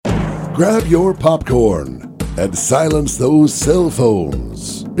Grab your popcorn and silence those cell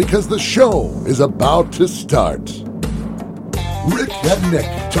phones because the show is about to start. Rick and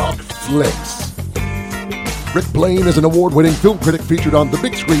Nick Talk Flicks. Rick Blaine is an award-winning film critic featured on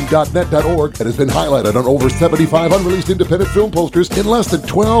thebigscreen.net.org and has been highlighted on over 75 unreleased independent film posters in less than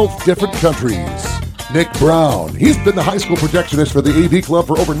 12 different countries. Nick Brown, he's been the high school projectionist for the AV Club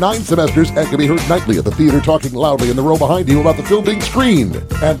for over 9 semesters and can be heard nightly at the theater talking loudly in the row behind you about the film being screened.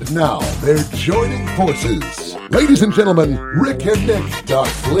 And now they're joining forces. Ladies and gentlemen, Rick and Nick Talk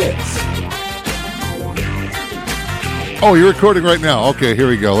Flicks. Oh, you're recording right now. Okay, here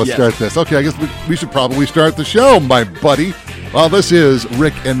we go. Let's start this. Okay, I guess we should probably start the show, my buddy. Well, this is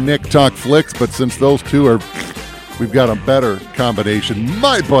Rick and Nick Talk Flicks, but since those two are, we've got a better combination.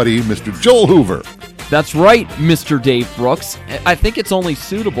 My buddy, Mr. Joel Hoover. That's right, Mr. Dave Brooks. I think it's only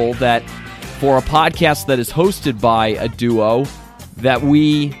suitable that for a podcast that is hosted by a duo, that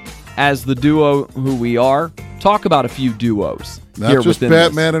we, as the duo who we are, talk about a few duos. Not just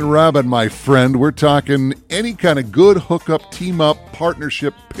Batman and Robin, my friend. We're talking any kind of good hookup, team-up,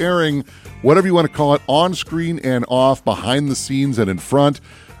 partnership, pairing, whatever you want to call it, on-screen and off, behind the scenes and in front.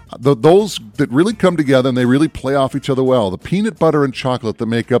 Those that really come together and they really play off each other well. The peanut butter and chocolate that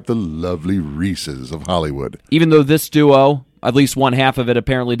make up the lovely Reese's of Hollywood. Even though this duo, at least one half of it,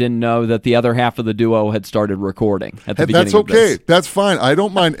 apparently didn't know that the other half of the duo had started recording at the beginning of this. That's okay. That's fine. I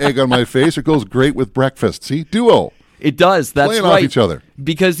don't mind egg on my face. It goes great with breakfast. See? Duo. It does. That's playing right. Off each other.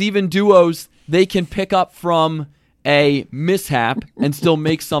 Because even duos, they can pick up from a mishap and still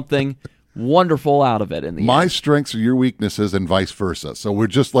make something wonderful out of it in the My end. strengths are your weaknesses and vice versa. So we're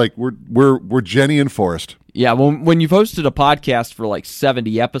just like we're Jenny and Forrest. Yeah, well, when you've hosted a podcast for like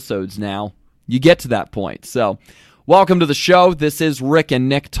 70 episodes now, you get to that point. So, welcome to the show. This is Rick and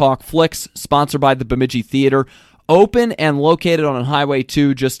Nick Talk Flicks, sponsored by the Bemidji Theater. Open and located on Highway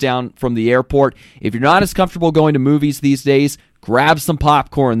 2 just down from the airport. If you're not as comfortable going to movies these days, grab some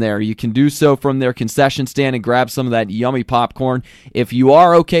popcorn there. You can do so from their concession stand and grab some of that yummy popcorn. If you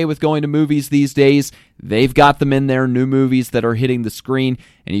are okay with going to movies these days, they've got them in there, new movies that are hitting the screen,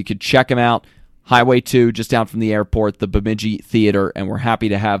 and you can check them out. Highway 2 just down from the airport, the Bemidji Theater, and we're happy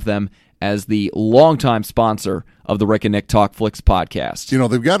to have them as the longtime sponsor of the Rick and Nick Talk Flicks podcast. You know,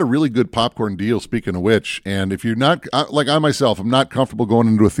 they've got a really good popcorn deal, speaking of which, and if you're not, like I myself, I'm not comfortable going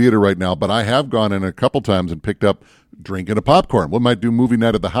into a theater right now, but I have gone in a couple times and picked up drinking a popcorn. We might do movie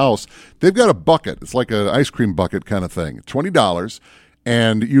night at the house. They've got a bucket. It's like an ice cream bucket kind of thing. $20,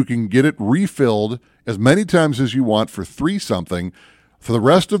 and you can get it refilled as many times as you want for $3-something. For the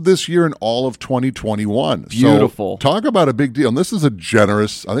rest of this year and all of 2021. Beautiful. So talk about a big deal. And this is a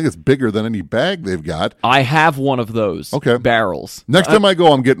generous, I think it's bigger than any bag they've got. I have one of those barrels. Next time I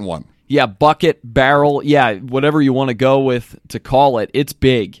go, I'm getting one. Yeah, bucket, barrel, yeah, whatever you want to go with to call it. It's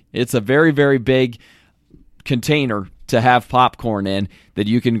big. It's a very, very big container to have popcorn in that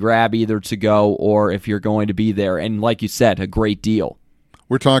you can grab either to go or if you're going to be there. And like you said, a great deal.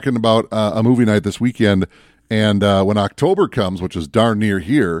 We're talking about a movie night this weekend. And when October comes, which is darn near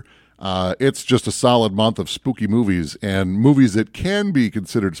here, it's just a solid month of spooky movies and movies that can be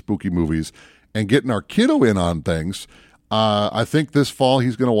considered spooky movies. And getting our kiddo in on things, I think this fall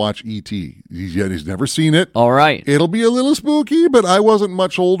he's going to watch E.T. He's never seen it. All right. It'll be a little spooky, but I wasn't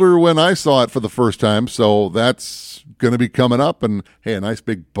much older when I saw it for the first time, so that's going to be coming up. And, hey, a nice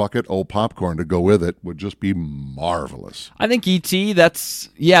big bucket of popcorn to go with it would just be marvelous. I think E.T., that's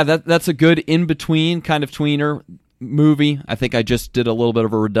a good in-between kind of tweener movie. I think I just did a little bit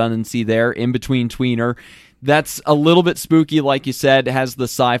of a redundancy there, in-between tweener. That's a little bit spooky, like you said, has the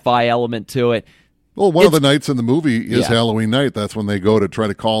sci-fi element to it. Well, one of the nights in the movie is Halloween night. That's when they go to try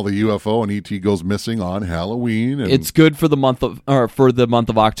to call the UFO, and E.T. goes missing on Halloween. And it's good for the month of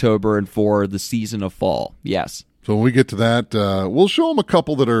October and for the season of fall. Yes. So when we get to that, we'll show them a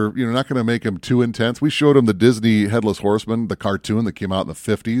couple that are not going to make them too intense. We showed them the Disney Headless Horseman, the cartoon that came out in the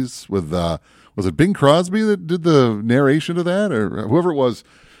 50s with was it Bing Crosby that did the narration of that, or whoever it was?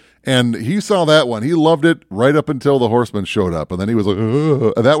 And he saw that one. He loved it right up until the Horseman showed up. And then he was like,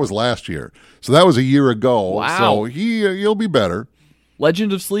 ugh. That was last year. So that was a year ago. Wow. So he'll be better.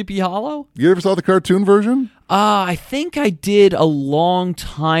 Legend of Sleepy Hollow? You ever saw the cartoon version? I think I did a long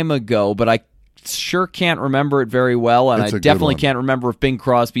time ago, but I sure can't remember it very well. And I definitely can't remember if Bing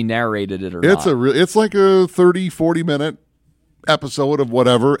Crosby narrated it or not. It's like a 30, 40-minute episode of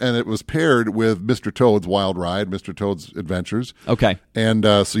whatever, and it was paired with Mr. Toad's Wild Ride, Mr. Toad's Adventures. Okay. And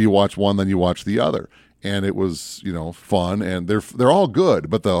so you watch one, then you watch the other. And it was, fun, and they're all good.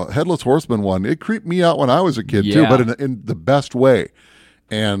 But the Headless Horseman one, it creeped me out when I was a kid, too, but in the best way.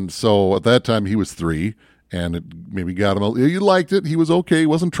 And so at that time, he was 3, and it maybe got him. He liked it. He was okay. He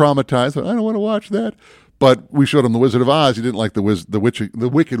wasn't traumatized. I don't want to watch that. But we showed him The Wizard of Oz. He didn't like the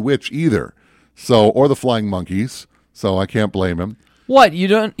Wicked Witch either. So, or the Flying Monkeys. So I can't blame him. What, he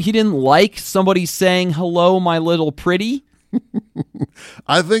didn't like somebody saying, "Hello, my little pretty"?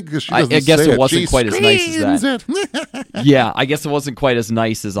 I think she doesn't I guess say it wasn't she quite as nice as that. It. Yeah, I guess it wasn't quite as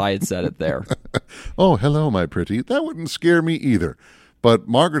nice as I had said it there. Oh, hello, my pretty. That wouldn't scare me either. But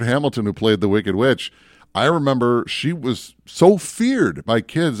Margaret Hamilton, who played the Wicked Witch, I remember she was so feared by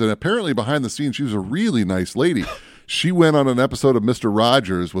kids, and apparently behind the scenes, she was a really nice lady. She went on an episode of Mr.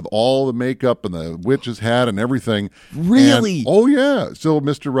 Rogers with all the makeup and the witch's hat and everything. Really? And, oh, yeah. So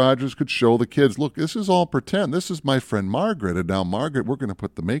Mr. Rogers could show the kids, look, this is all pretend. This is my friend Margaret. And now, Margaret, we're going to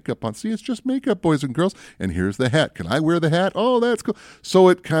put the makeup on. See, it's just makeup, boys and girls. And here's the hat. Can I wear the hat? Oh, that's cool. So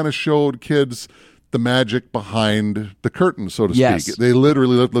it kind of showed kids the magic behind the curtain, so to speak. They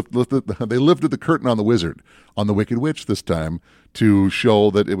literally they lifted the curtain on the wizard, on the Wicked Witch this time, to show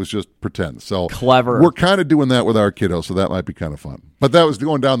that it was just pretend. So clever. We're kind of doing that with our kiddos, so that might be kind of fun. But that was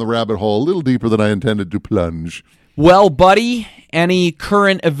going down the rabbit hole a little deeper than I intended to plunge. Well, buddy, any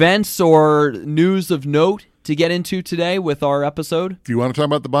current events or news of note to get into today with our episode? Do you want to talk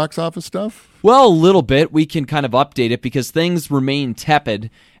about the box office stuff? Well, a little bit. We can kind of update it because things remain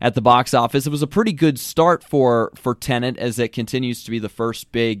tepid at the box office. It was a pretty good start for Tenet, as it continues to be the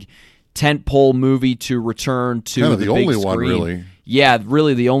first big tentpole movie to return to kind of the the big only screen. one, really. Yeah,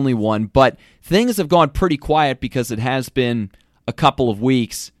 really the only one. But things have gone pretty quiet because it has been a couple of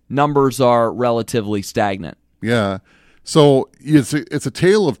weeks. Numbers are relatively stagnant. Yeah. So it's a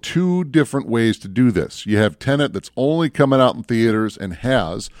tale of two different ways to do this. You have Tenet that's only coming out in theaters and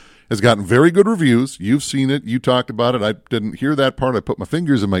has gotten very good reviews. You've seen it. You talked about it. I didn't hear that part. I put my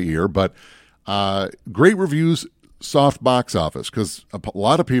fingers in my ear. But great reviews, soft box office, because a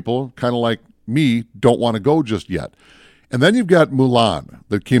lot of people, kind of like me, don't want to go just yet. And then you've got Mulan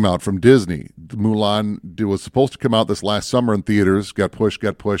that came out from Disney. Mulan was supposed to come out this last summer in theaters, got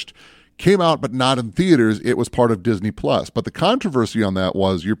pushed. Came out, but not in theaters. It was part of Disney Plus. But the controversy on that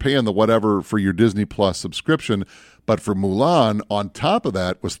was you're paying the whatever for your Disney Plus subscription, but for Mulan, on top of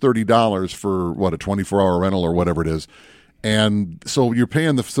that, was $30 for, a 24-hour rental or whatever it is. And so you're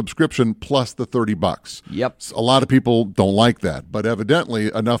paying the subscription plus the $30. Yep. A lot of people don't like that. But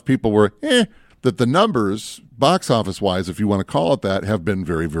evidently, enough people were, that the numbers, box office-wise, if you want to call it that, have been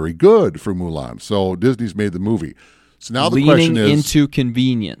very, very good for Mulan. So Disney's made the movie. So now the question is, into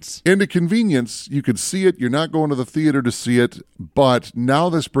convenience. Into convenience, you could see it. You're not going to the theater to see it. But now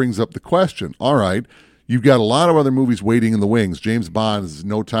this brings up the question. All right, you've got a lot of other movies waiting in the wings. James Bond's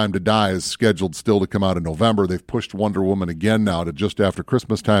No Time to Die is scheduled still to come out in November. They've pushed Wonder Woman again now to just after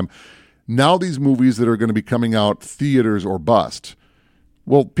Christmas time. Now these movies that are going to be coming out, theaters or bust.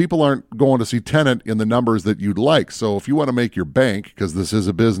 Well, people aren't going to see Tenet in the numbers that you'd like. So if you want to make your bank, because this is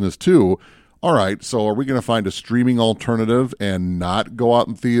a business too, all right, so are we going to find a streaming alternative and not go out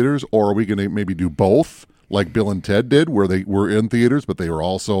in theaters, or are we going to maybe do both, like Bill and Ted did, where they were in theaters, but they were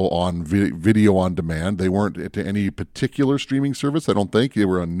also on video on demand? They weren't to any particular streaming service, I don't think. They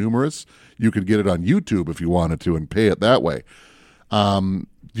were on numerous. You could get it on YouTube if you wanted to and pay it that way. Do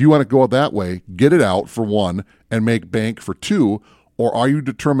you want to go that way, get it out for one, and make bank for two, or are you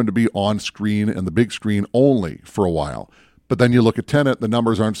determined to be on screen and the big screen only for a while? But then you look at Tenet, the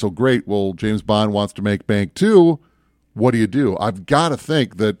numbers aren't so great. Well, James Bond wants to make bank too. What do? I've got to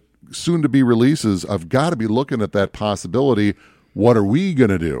think that soon-to-be releases, I've got to be looking at that possibility. What are we going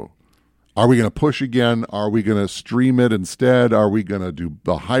to do? Are we going to push again? Are we going to stream it instead? Are we going to do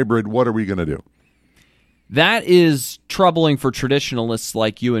a hybrid? What are we going to do? That is troubling for traditionalists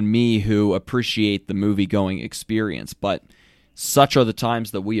like you and me who appreciate the movie-going experience, but such are the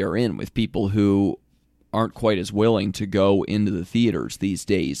times that we are in with people who aren't quite as willing to go into the theaters these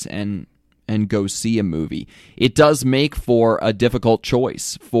days and go see a movie. It does make for a difficult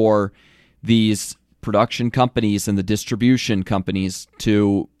choice for these production companies and the distribution companies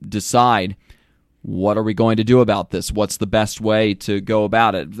to decide, what are we going to do about this? What's the best way to go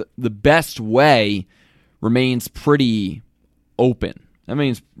about it? The best way remains pretty open.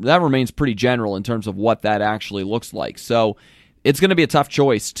 That remains pretty general in terms of what that actually looks like. So it's going to be a tough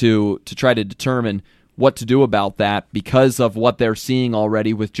choice to try to determine what to do about that because of what they're seeing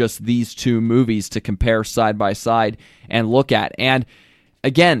already with just these two movies to compare side by side and look at. And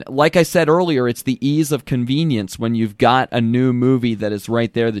again, like I said earlier, it's the ease of convenience when you've got a new movie that is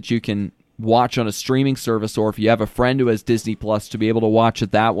right there that you can watch on a streaming service, or if you have a friend who has Disney Plus, to be able to watch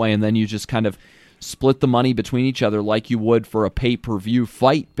it that way, and then you just kind of split the money between each other like you would for a pay-per-view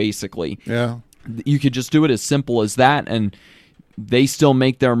fight, basically. Yeah. You could just do it as simple as that, and they still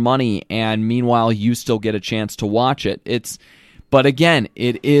make their money, and meanwhile you still get a chance to watch it. But again,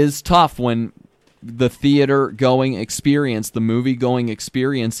 it is tough when the theater-going experience, the movie-going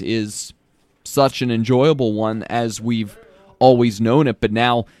experience is such an enjoyable one as we've always known it, but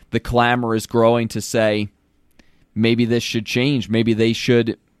now the clamor is growing to say maybe this should change. Maybe they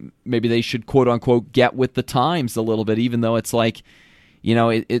should quote-unquote get with the times a little bit, even though it's like,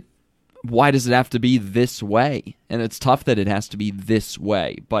 why does it have to be this way? And it's tough that it has to be this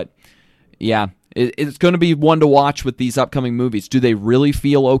way. But yeah, it's going to be one to watch with these upcoming movies. Do they really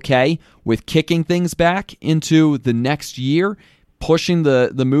feel okay with kicking things back into the next year, pushing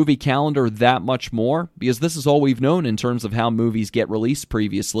the movie calendar that much more? Because this is all we've known in terms of how movies get released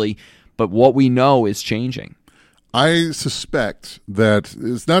previously, but what we know is changing. I suspect that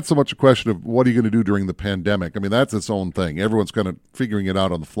it's not so much a question of what are you going to do during the pandemic. I mean, that's its own thing. Everyone's kind of figuring it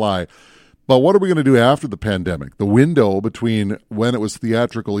out on the fly. But what are we going to do after the pandemic? The window between when it was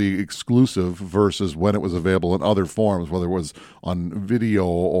theatrically exclusive versus when it was available in other forms, whether it was on video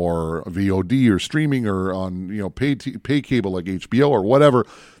or VOD or streaming or on pay cable like HBO or whatever,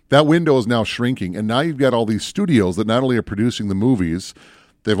 that window is now shrinking. And now you've got all these studios that not only are producing the movies,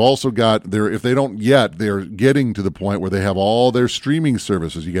 they've also got if they don't yet, they're getting to the point where they have all their streaming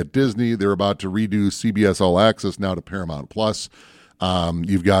services. You got Disney, they're about to redo CBS All Access now to Paramount Plus.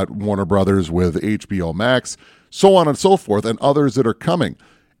 You've got Warner Brothers with HBO Max, so on and so forth, and others that are coming.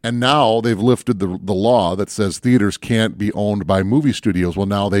 And now they've lifted the law that says theaters can't be owned by movie studios. Well,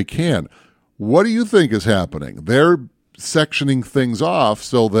 now they can. What do you think is happening? They're sectioning things off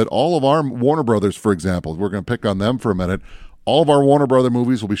so that all of our Warner Brothers, for example, we're going to pick on them for a minute, all of our Warner Brother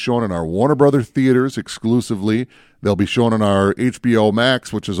movies will be shown in our Warner Brother theaters exclusively. They'll be shown on our HBO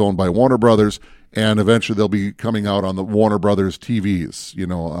Max, which is owned by Warner Brothers, and eventually they'll be coming out on the Warner Brothers TVs.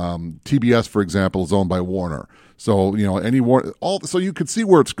 TBS, for example, is owned by Warner. So, so you could see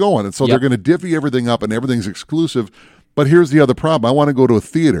where it's going. And so They're going to divvy everything up and everything's exclusive. But here's the other problem. I want to go to a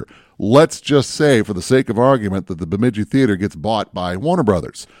theater. Let's just say, for the sake of argument, that the Bemidji Theater gets bought by Warner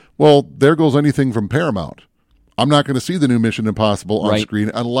Brothers. Well, there goes anything from Paramount. I'm not going to see the new Mission Impossible on screen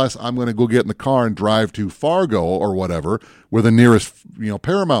unless I'm going to go get in the car and drive to Fargo or whatever, where the nearest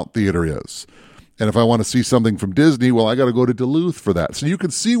Paramount theater is. And if I want to see something from Disney, well, I got to go to Duluth for that. So you can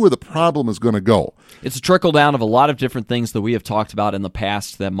see where the problem is going to go. It's a trickle down of a lot of different things that we have talked about in the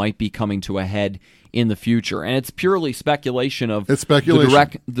past that might be coming to a head in the future. And it's purely speculation of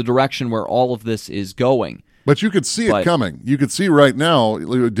the direction where all of this is going. But you could see it coming. You could see right now,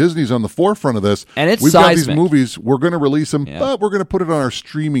 Disney's on the forefront of this. And it's We've seismic. got these movies, we're going to release them, but we're going to put it on our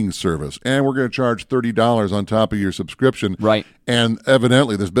streaming service. And we're going to charge $30 on top of your subscription. Right. And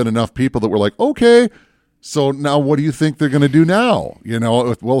evidently, there's been enough people that were like, okay, so now what do you think they're going to do now?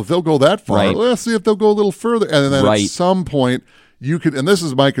 If they'll go that far, let's see if they'll go a little further. And then at some point, you could, and this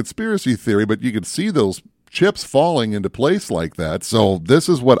is my conspiracy theory, but you could see those chips falling into place like that. So this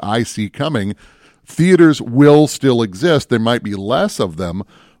is what I see coming. Theaters will still exist. There might be less of them,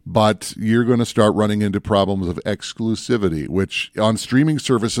 but you're going to start running into problems of exclusivity, which on streaming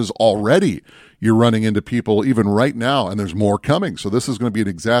services already you're running into people even right now, and there's more coming. So this is going to be an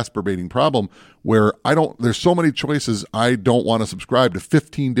exacerbating problem where there's so many choices. I don't want to subscribe to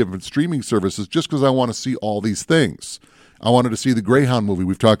 15 different streaming services just because I want to see all these things. I wanted to see the Greyhound movie.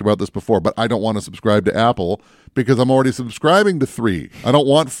 We've talked about this before, but I don't want to subscribe to Apple because I'm already subscribing to 3. I don't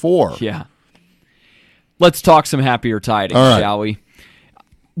want 4. Yeah. Let's talk some happier tidings, shall we?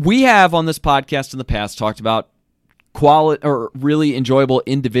 We have on this podcast in the past talked about quality or really enjoyable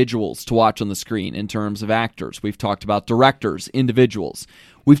individuals to watch on the screen in terms of actors. We've talked about directors, individuals.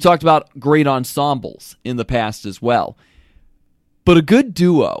 We've talked about great ensembles in the past as well. But a good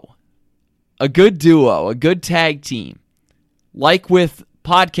duo, a good tag team, like with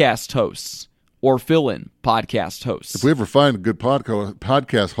podcast hosts or fill-in podcast hosts. If we ever find a good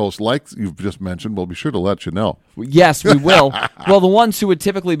podcast host like you've just mentioned, we'll be sure to let you know. Yes, we will. Well, the ones who would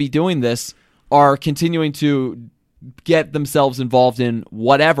typically be doing this are continuing to get themselves involved in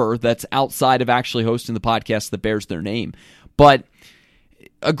whatever that's outside of actually hosting the podcast that bears their name. But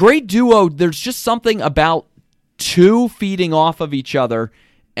a great duo, there's just something about two feeding off of each other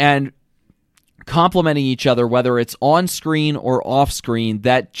and complementing each other, whether it's on screen or off screen,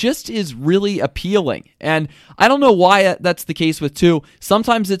 that just is really appealing. And I don't know why that's the case with two.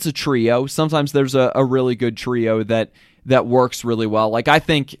 Sometimes it's a trio. Sometimes there's a really good trio that works really well. Like I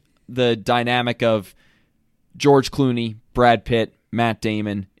think the dynamic of George Clooney, Brad Pitt, Matt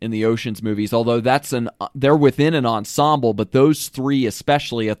Damon in the Ocean's movies, although they're within an ensemble, but those three,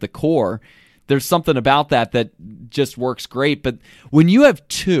 especially at the core, there's something about that just works great. But when you have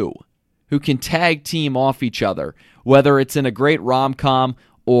two who can tag team off each other, whether it's in a great rom-com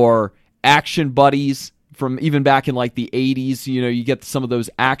or action buddies from even back in like the 80s. You get some of those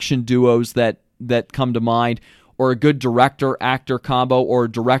action duos that come to mind, or a good director-actor combo, or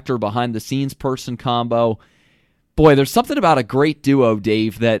a director behind-the-scenes person combo. Boy, there's something about a great duo,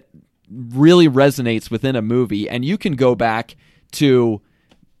 Dave, that really resonates within a movie, and you can go back to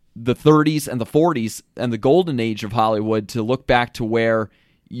the 30s and the 40s and the golden age of Hollywood to look back to where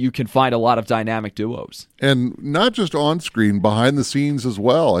you can find a lot of dynamic duos. And not just on screen, behind the scenes as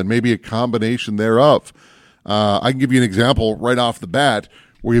well, and maybe a combination thereof. I can give you an example right off the bat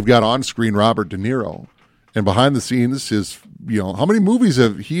where you've got on screen Robert De Niro, and behind the scenes is, how many movies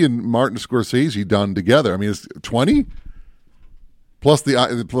have he and Martin Scorsese done together? I mean, it's 20? Plus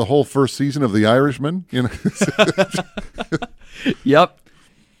the whole first season of The Irishman. Yep.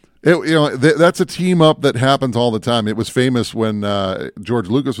 That's a team up that happens all the time. It was famous when George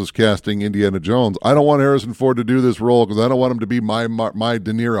Lucas was casting Indiana Jones. I don't want Harrison Ford to do this role because I don't want him to be my De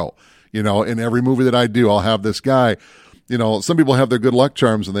Niro. In every movie that I do, I'll have this guy. Some people have their good luck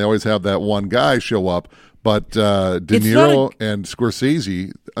charms and they always have that one guy show up. But De Niro and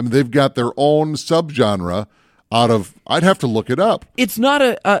Scorsese, I mean, they've got their own subgenre out of, I'd have to look it up. It's not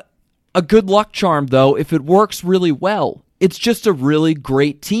a good luck charm, though, if it works really well. It's just a really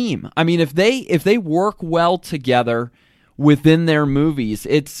great team. I mean, if they work well together within their movies,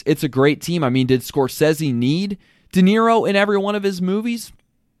 it's a great team. I mean, did Scorsese need De Niro in every one of his movies?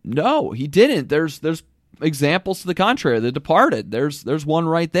 No, he didn't. There's examples to the contrary. The Departed. There's one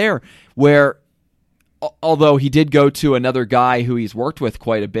right there where, although he did go to another guy who he's worked with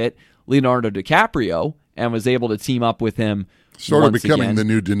quite a bit, Leonardo DiCaprio, and was able to team up with him. Sort of becoming the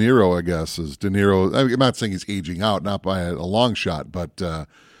new De Niro, I guess, is De Niro. I'm not saying he's aging out, not by a long shot, but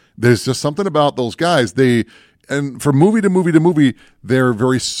there's just something about those guys. And from movie to movie to movie, they're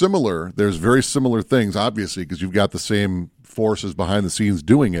very similar. There's very similar things, obviously, because you've got the same forces behind the scenes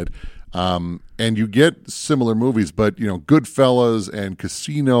doing it. And you get similar movies, but, Goodfellas and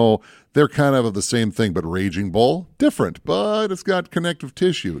Casino, they're kind of the same thing, but Raging Bull, different, but it's got connective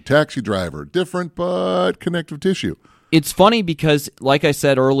tissue. Taxi Driver, different, but connective tissue. It's funny because, like I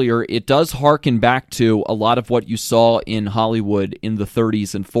said earlier, it does harken back to a lot of what you saw in Hollywood in the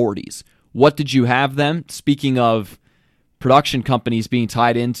 30s and 40s. What did you have then? Speaking of production companies being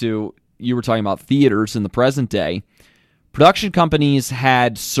tied into, you were talking about theaters in the present day. Production companies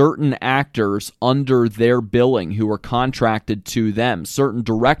had certain actors under their billing who were contracted to them, certain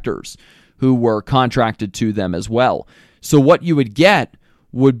directors who were contracted to them as well. So what you would get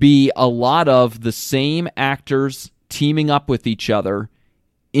would be a lot of the same actors teaming up with each other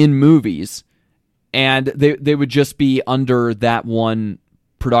in movies, and they would just be under that one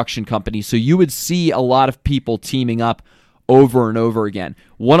production company. So you would see a lot of people teaming up over and over again.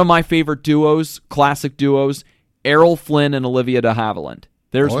 One of my favorite duos, classic duos, Errol Flynn and Olivia de Havilland.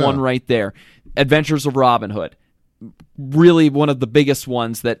 There's one right there. Adventures of Robin Hood. Really one of the biggest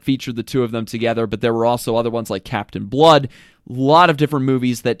ones that featured the two of them together, but there were also other ones like Captain Blood. A lot of different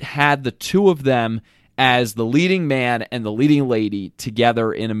movies that had the two of them as the leading man and the leading lady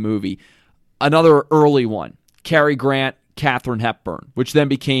together in a movie. Another early one, Cary Grant, Katharine Hepburn, which then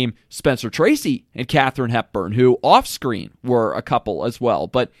became Spencer Tracy and Katharine Hepburn, who off-screen were a couple as well,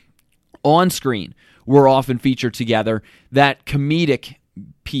 but on-screen were often featured together. That comedic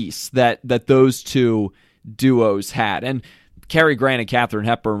piece that those two duos had. And Cary Grant and Katharine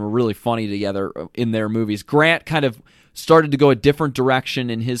Hepburn were really funny together in their movies. Grant kind of started to go a different direction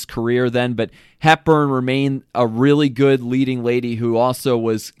in his career then, but Hepburn remained a really good leading lady who also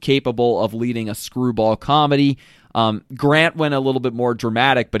was capable of leading a screwball comedy. Grant went a little bit more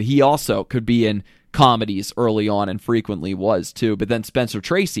dramatic, but he also could be in comedies early on and frequently was too. But then Spencer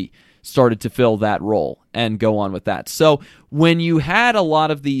Tracy started to fill that role and go on with that. So when you had a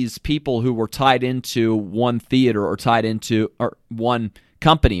lot of these people who were tied into one theater or tied into one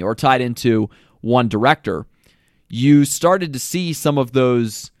company or tied into one director, you started to see some of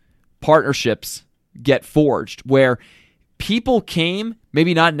those partnerships get forged where people came,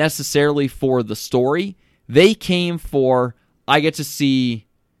 maybe not necessarily for the story, they came for, I get to see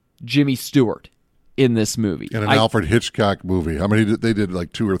Jimmy Stewart in this movie. In an Alfred Hitchcock movie. How many did they did?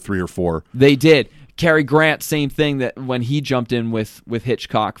 Like 2 or 3 or 4? They did. Cary Grant, same thing, that when he jumped in with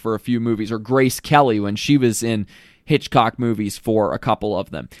Hitchcock for a few movies, or Grace Kelly when she was in Hitchcock movies for a couple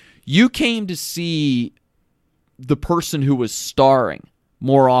of them. You came to see the person who was starring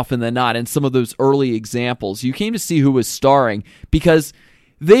more often than not. In some of those early examples, you came to see who was starring because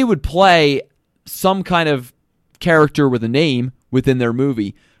they would play some kind of character with a name within their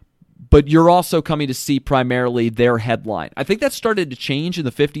movie, but you're also coming to see primarily their headline. I think that started to change in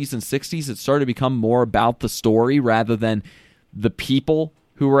the 50s and 60s. It started to become more about the story rather than the people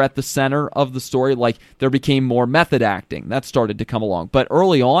who were at the center of the story. Like, there became more method acting. That started to come along. But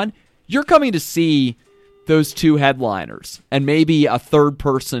early on, you're coming to see those two headliners and maybe a third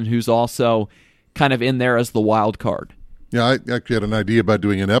person who's also kind of in there as the wild card. Yeah, I actually had an idea about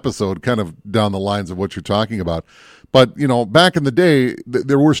doing an episode kind of down the lines of what you're talking about. But, back in the day,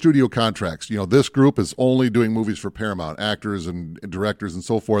 there were studio contracts. This group is only doing movies for Paramount, actors and directors and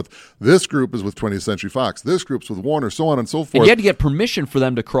so forth. This group is with 20th Century Fox. This group's with Warner, so on and so forth. And you had to get permission for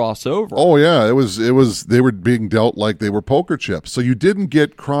them to cross over. Oh, yeah. It was. They were being dealt like they were poker chips. So you didn't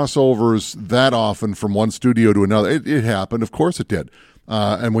get crossovers that often from one studio to another. It happened. Of course it did.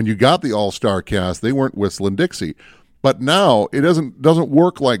 And when you got the all-star cast, they weren't whistling Dixie. But now it doesn't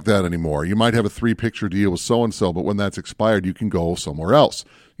work like that anymore. You might have a 3-picture deal with so-and-so, but when that's expired, you can go somewhere else.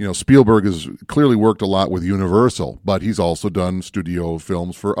 Spielberg has clearly worked a lot with Universal, but he's also done studio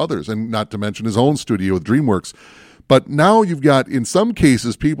films for others, and not to mention his own studio with DreamWorks. But now you've got, in some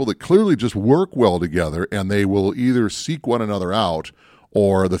cases, people that clearly just work well together, and they will either seek one another out,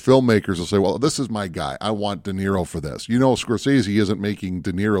 or the filmmakers will say, well, this is my guy. I want De Niro for this. Scorsese isn't making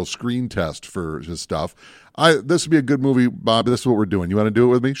De Niro screen test for his stuff. This would be a good movie, Bob. This is what we're doing. You want to do it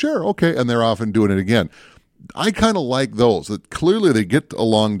with me? Sure, okay. And they're off and doing it again. I kind of like those, that clearly they get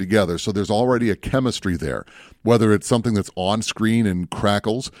along together, so there's already a chemistry there, whether it's something that's on screen and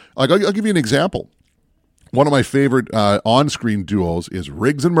crackles. Like, I'll give you an example. One of my favorite on-screen duos is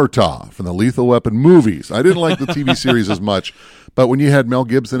Riggs and Murtaugh from the Lethal Weapon movies. I didn't like the TV series as much, but when you had Mel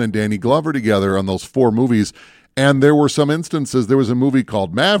Gibson and Danny Glover together on those 4 movies, and there were some instances, there was a movie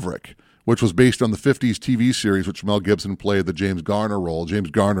called Maverick, which was based on the 50s TV series, which Mel Gibson played the James Garner role.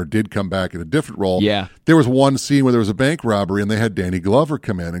 James Garner did come back in a different role. Yeah. There was one scene where there was a bank robbery, and they had Danny Glover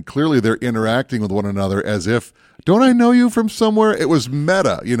come in, and clearly they're interacting with one another as if, don't I know you from somewhere? It was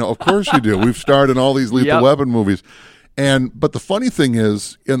meta. Of course you do. We've starred in all these Lethal Weapon movies. But the funny thing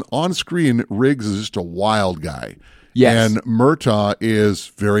is, on screen, Riggs is just a wild guy. Yes. And Murtaugh is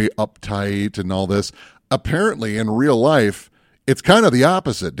very uptight and all this. Apparently, in real life, it's kind of the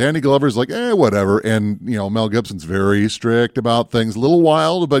opposite. Danny Glover's like, whatever. And, Mel Gibson's very strict about things, a little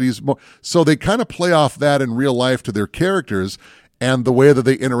wild, but he's more. So they kind of play off that in real life to their characters and the way that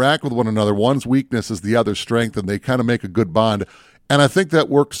they interact with one another. One's weakness is the other's strength, and they kind of make a good bond. And I think that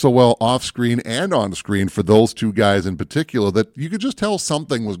worked so well off screen and on screen for those two guys in particular that you could just tell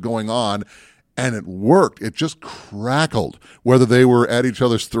something was going on, and it worked. It just crackled, whether they were at each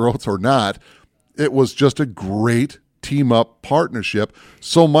other's throats or not. It was just a great team-up partnership,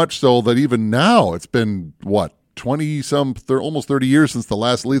 so much so that even now, it's been, 20-some, almost 30 years since the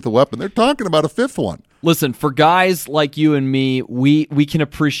last Lethal Weapon. They're talking about a 5th one. Listen, for guys like you and me, we can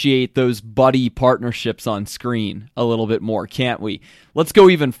appreciate those buddy partnerships on screen a little bit more, can't we? Let's go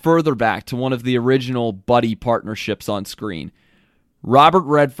even further back to one of the original buddy partnerships on screen. Robert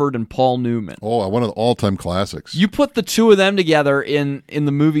Redford and Paul Newman. Oh, one of the all-time classics. You put the two of them together in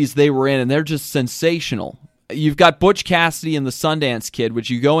the movies they were in, and they're just sensational. You've got Butch Cassidy and the Sundance Kid, which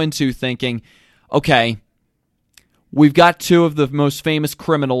you go into thinking, okay, we've got two of the most famous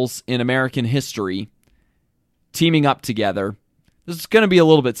criminals in American history teaming up together. This is going to be a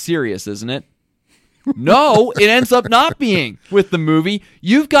little bit serious, isn't it? No, it ends up not being with the movie.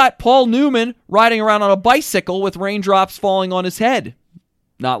 You've got Paul Newman riding around on a bicycle with raindrops falling on his head.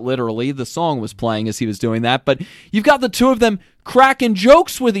 Not literally, the song was playing as he was doing that, but you've got the two of them cracking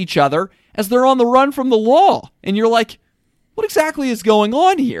jokes with each other as they're on the run from the law. And you're like, what exactly is going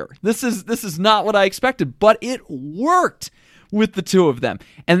on here? This is not what I expected, but it worked with the two of them.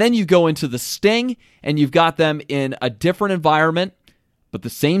 And then you go into The Sting, and you've got them in a different environment, but the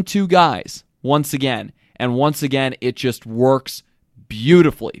same two guys once again. And once again, it just works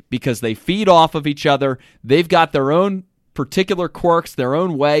beautifully because they feed off of each other. They've got their own particular quirks, their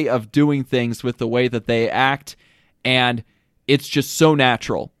own way of doing things with the way that they act, and it's just so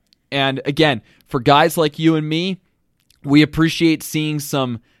natural. And again, for guys like you and me, we appreciate seeing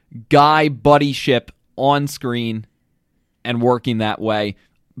some guy buddyship on screen and working that way.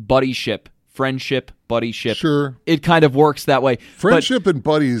 Buddyship, friendship, buddyship. Sure. It kind of works that way. Friendship and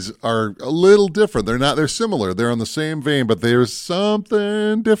buddies are a little different. They're similar. They're on the same vein, but there's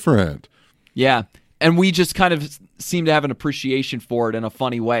something different. Yeah. And we just kind of seem to have an appreciation for it in a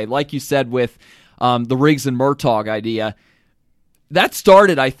funny way. Like you said with the Riggs and Murtaugh idea, that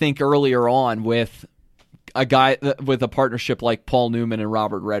started, I think, earlier on with, a guy with a partnership like Paul Newman and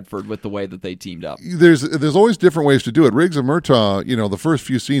Robert Redford with the way that they teamed up. There's always different ways to do it. Riggs and Murtaugh, the first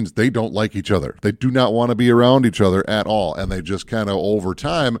few scenes, they don't like each other. They do not want to be around each other at all, and they just kind of over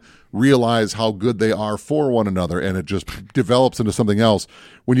time realize how good they are for one another, and it just develops into something else.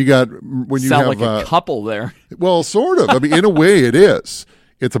 When you Sound have like a couple there. Well, sort of. I mean, in a way, it is.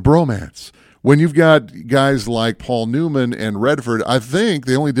 It's a bromance. When you've got guys like Paul Newman and Redford, I think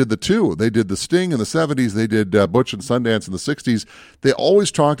they only did the two. They did The Sting in the 70s. They did Butch and Sundance in the 60s. They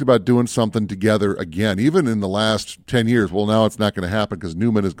always talked about doing something together again, even in the last 10 years. Well, now it's not going to happen because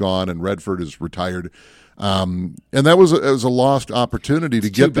Newman is gone and Redford is retired. And it was a lost opportunity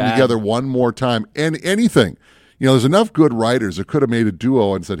to get them together one more time. And anything. There's enough good writers that could have made a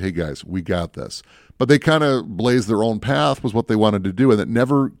duo and said, hey, guys, we got this. But they kind of blazed their own path, was what they wanted to do, and it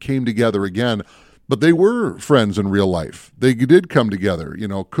never came together again. But they were friends in real life. They did come together.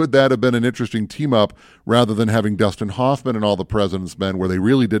 Could that have been an interesting team-up rather than having Dustin Hoffman and All the President's Men, where they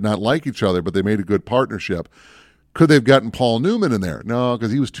really did not like each other, but they made a good partnership? Could they have gotten Paul Newman in there? No,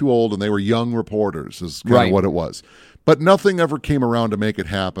 because he was too old and they were young reporters, is kind of what it was. But nothing ever came around to make it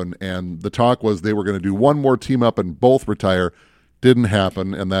happen, and the talk was they were going to do one more team-up and both retire. Didn't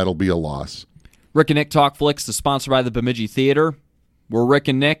happen, and that'll be a loss. Rick and Nick Talk Flicks is sponsored by the Bemidji Theater. We're Rick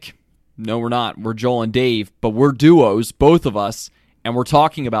and Nick. No, we're not. We're Joel and Dave, but we're duos, both of us, and we're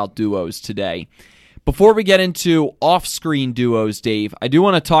talking about duos today. Before we get into off-screen duos, Dave, I do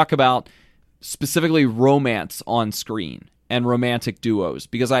want to talk about specifically romance on screen and romantic duos,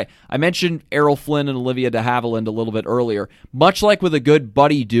 because I mentioned Errol Flynn and Olivia de Havilland a little bit earlier. Much like with a good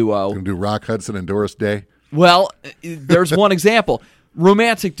buddy duo. Going to do Rock Hudson and Doris Day? Well, there's one example.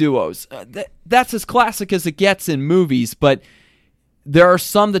 Romantic duos, that's as classic as it gets in movies, but there are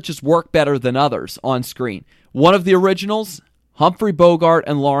some that just work better than others on screen. One of the originals, Humphrey Bogart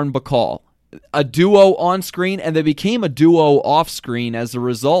and Lauren Bacall. A duo on screen, and they became a duo off screen as a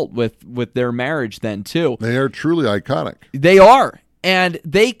result with their marriage then, too. They are truly iconic. They are, and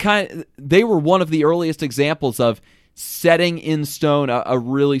they were one of the earliest examples of setting in stone a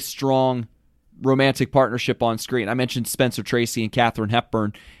really strong romantic partnership on screen. I mentioned Spencer Tracy and Katharine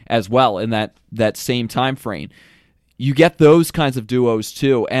Hepburn as well in that same time frame. You get those kinds of duos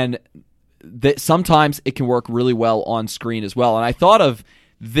too, and sometimes it can work really well on screen as well. And I thought of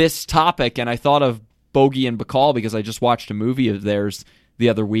this topic, and I thought of Bogey and Bacall because I just watched a movie of theirs the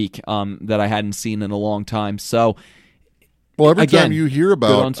other week that I hadn't seen in a long time. So, well, every again, time you hear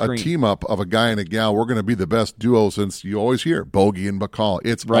about a team up of a guy and a gal, we're going to be the best duo, since you always hear Bogey and Bacall.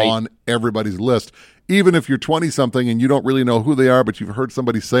 It's on everybody's list. Even if you're 20-something and you don't really know who they are, but you've heard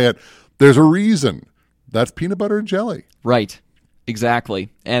somebody say it, there's a reason. That's peanut butter and jelly. Right. Exactly.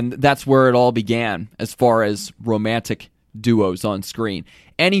 And that's where it all began as far as romantic duos on screen.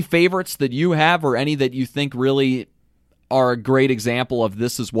 Any favorites that you have, or any that you think really are a great example of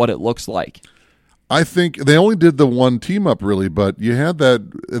this is what it looks like? I think they only did the one team up, really, but you had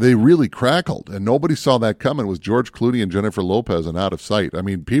that, they really crackled, and nobody saw that coming. It was George Clooney and Jennifer Lopez and Out of Sight. I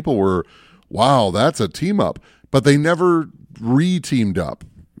mean, people were, wow, that's a team up, but they never re-teamed up.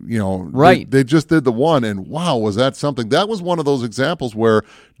 They just did the one, and wow, was that something? That was one of those examples where,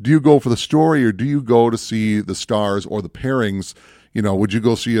 do you go for the story or do you go to see the stars or the pairings? Would you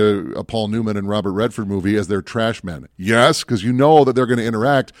go see a Paul Newman and Robert Redford movie as their trash men? Yes, because you know that they're going to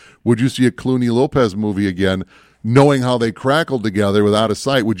interact. Would you see a Clooney-Lopez movie again, knowing how they crackled together without a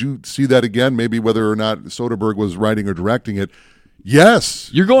sight? Would you see that again, maybe whether or not Soderbergh was writing or directing it?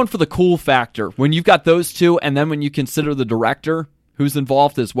 Yes. You're going for the cool factor. When you've got those two, and then when you consider the director who's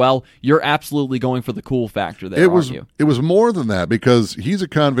involved as well, you're absolutely going for the cool factor there, aren't you? It was more than that, because he's a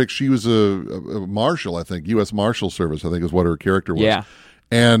convict. She was a marshal, I think, U.S. Marshal Service, I think is what her character was. Yeah.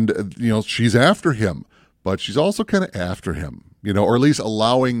 And, she's after him, but she's also kind of after him, or at least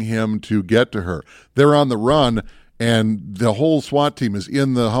allowing him to get to her. They're on the run, and the whole SWAT team is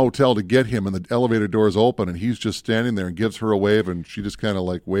in the hotel to get him, and the elevator doors open, and he's just standing there and gives her a wave, and she just kind of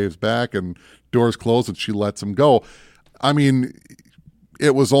like waves back, and doors close, and she lets him go. I mean,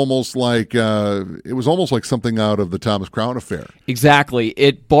 it was almost like something out of the Thomas Crown Affair. Exactly.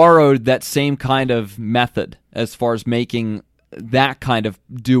 It borrowed that same kind of method as far as making that kind of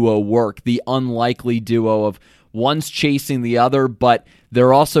duo work, the unlikely duo of one's chasing the other, but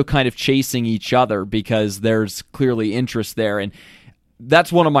they're also kind of chasing each other because there's clearly interest there. And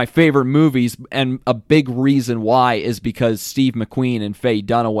that's one of my favorite movies, and a big reason why is because Steve McQueen and Faye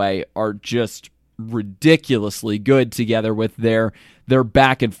Dunaway are just ridiculously good together with their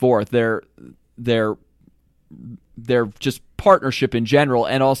back and forth, their just partnership in general,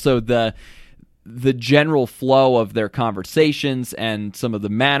 and also the the general flow of their conversations and some of the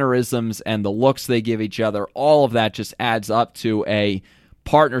mannerisms and the looks they give each other, all of that just adds up to a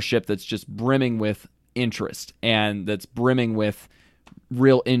partnership that's just brimming with interest and that's brimming with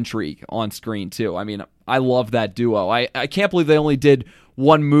real intrigue on screen too. I mean, I love that duo. I can't believe they only did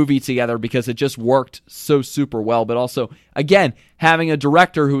one movie together because it just worked so super well. But also, again, having a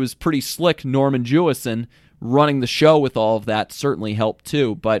director who is pretty slick, Norman Jewison, running the show with all of that certainly helped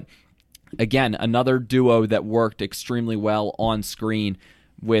too. But again, another duo that worked extremely well on screen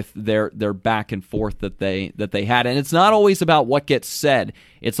with their back and forth that they had. And it's not always about what gets said.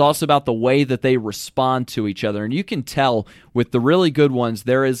 It's also about the way that they respond to each other. And you can tell with the really good ones,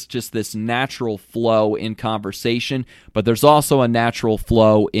 there is just this natural flow in conversation, but there's also a natural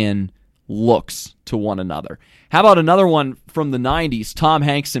flow in looks to one another. How about another one from the 90s, Tom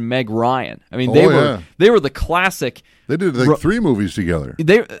Hanks and Meg Ryan? I mean, they were the classic. They did like 3 movies together.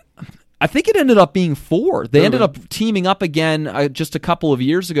 I think it ended up being 4. They ended up teaming up again just a couple of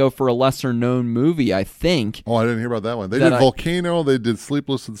years ago for a lesser-known movie, I think. Oh, I didn't hear about that one. They did Volcano. They did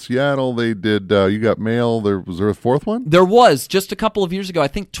Sleepless in Seattle. They did You Got Mail. Was there a 4th one? There was. Just a couple of years ago. I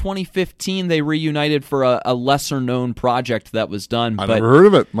think 2015 they reunited for a lesser-known project that was done. I never heard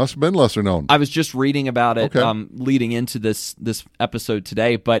of it. Must have been lesser-known. I was just reading about it leading into this episode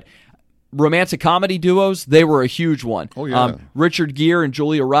today, but romantic comedy duos, they were a huge one. Oh, yeah. Richard Gere and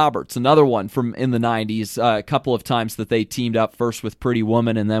Julia Roberts, another one from in the 90s, a couple of times that they teamed up, first with Pretty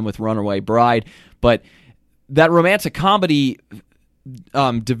Woman and then with Runaway Bride. But that romantic comedy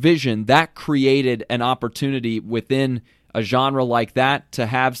division, that created an opportunity within a genre like that to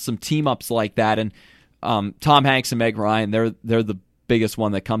have some team-ups like that. And Tom Hanks and Meg Ryan, they're the biggest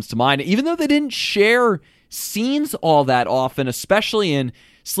one that comes to mind. Even though they didn't share scenes all that often, especially in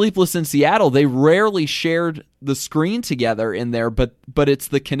Sleepless in Seattle, they rarely shared the screen together in there, but it's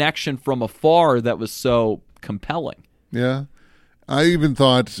the connection from afar that was so compelling. Yeah. I even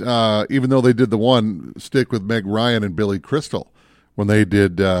thought, even though they did the one, stick with Meg Ryan and Billy Crystal when they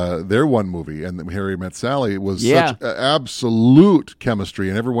did their one movie, and Harry Met Sally, it was such absolute chemistry,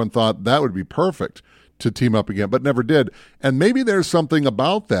 and everyone thought that would be perfect to team up again, but never did. And maybe there's something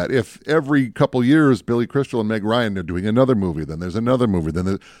about that. If every couple years Billy Crystal and Meg Ryan are doing another movie, then there's another movie,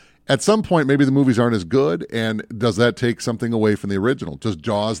 at some point maybe the movies aren't as good, and does that take something away from the original? Does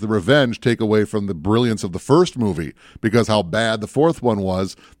Jaws the Revenge take away from the brilliance of the first movie because how bad the 4th one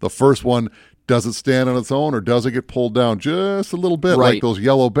was? The first one, does it stand on its own, or does it get pulled down just a little bit, like those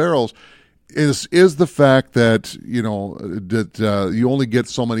Yellow Barrels? Is the fact that you only get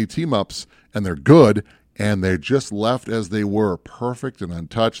so many team-ups and they're good, and they're just left as they were, perfect and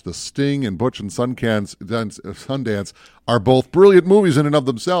untouched. The Sting and Butch and Sundance are both brilliant movies in and of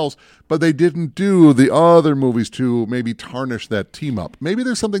themselves, but they didn't do the other movies to maybe tarnish that team-up. Maybe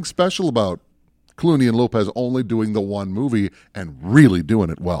there's something special about Clooney and Lopez only doing the one movie and really doing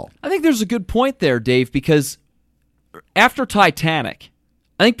it well. I think there's a good point there, Dave, because after Titanic,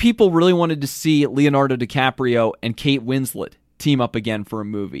 I think people really wanted to see Leonardo DiCaprio and Kate Winslet team up again for a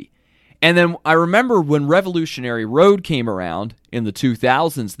movie. And then I remember when Revolutionary Road came around in the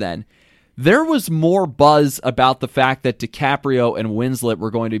 2000s then, there was more buzz about the fact that DiCaprio and Winslet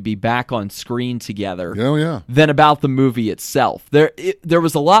were going to be back on screen together than about the movie itself. There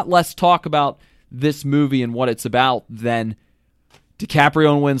was a lot less talk about this movie and what it's about than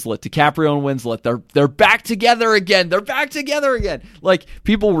DiCaprio and Winslet. They're back together again. Like,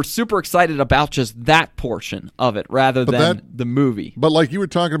 people were super excited about just that portion of it rather than the movie. But like you were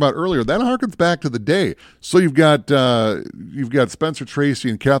talking about earlier, that harkens back to the day. So you've got Spencer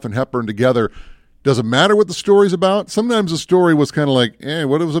Tracy and Katharine Hepburn together. Does it matter what the story's about? Sometimes the story was kind of like,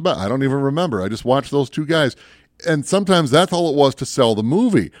 what it was about, I don't even remember. I just watched those two guys. And sometimes that's all it was to sell the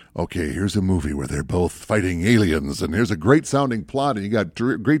movie. Okay, here's a movie where they're both fighting aliens, and here's a great-sounding plot, and you got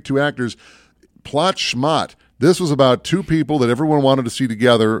great 2 actors. Plot schmott. This was about 2 people that everyone wanted to see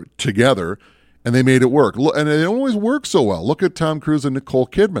together, and they made it work. And it always works so well. Look at Tom Cruise and Nicole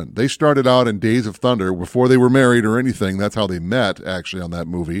Kidman. They started out in Days of Thunder before they were married or anything. That's how they met, actually, on that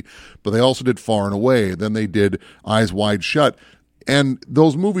movie. But they also did Far and Away. Then they did Eyes Wide Shut. And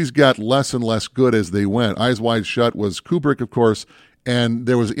those movies got less and less good as they went. Eyes Wide Shut was Kubrick, of course, and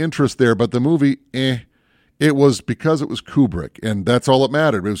there was interest there. But the movie, it was because it was Kubrick, and that's all that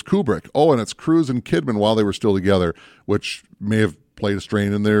mattered. It was Kubrick. Oh, and it's Cruise and Kidman while they were still together, which may have played a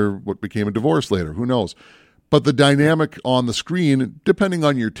strain in their what became a divorce later. Who knows? But the dynamic on the screen, depending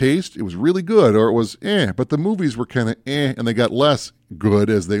on your taste, it was really good, or it was But the movies were kind of and they got less good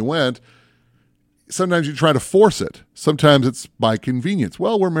as they went. Sometimes you try to force it. Sometimes it's by convenience.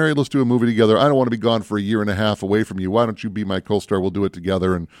 Well, we're married. Let's do a movie together. I don't want to be gone for a year and a half away from you. Why don't you be my co-star? We'll do it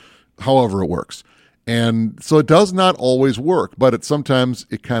together. And however it works. And so it does not always work, but sometimes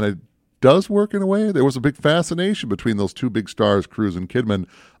it kind of does work in a way. There was a big fascination between those two big stars, Cruise and Kidman,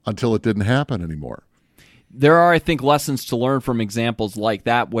 until it didn't happen anymore. There are, I think, lessons to learn from examples like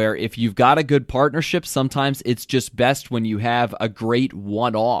that, where if you've got a good partnership, sometimes it's just best when you have a great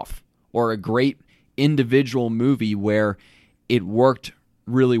one-off or a great individual movie where it worked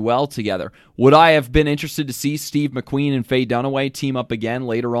really well together. Would I have been interested to see Steve McQueen and Faye Dunaway team up again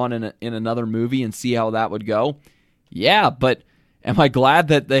later on in another movie and see how that would go? Yeah, but am I glad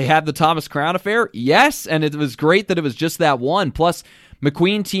that they had the Thomas Crown Affair? Yes, and it was great that it was just that one. Plus,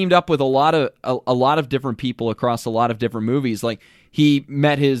 McQueen teamed up with a lot of different people across a lot of different movies. Like, he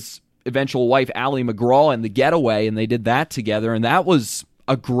met his eventual wife, Ally McGraw, in The Getaway, and they did that together, and that was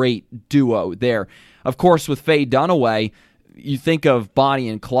a great duo there. Of course, with Faye Dunaway, you think of Bonnie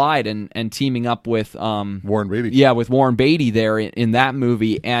and Clyde and teaming up with Warren Beatty. Yeah, with Warren Beatty there in that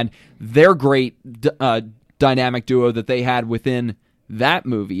movie, and their great dynamic duo that they had within that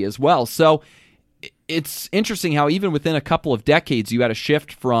movie as well. So it's interesting how even within a couple of decades you had a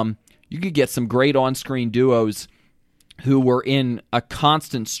shift from, you could get some great on-screen duos who were in a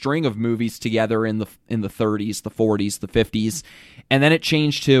constant string of movies together in the 30s, the 40s, the 50s, and then it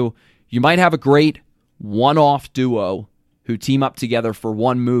changed to, you might have a great one-off duo who team up together for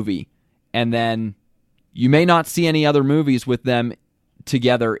one movie, and then you may not see any other movies with them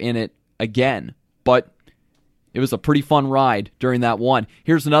together in it again. But it was a pretty fun ride during that one.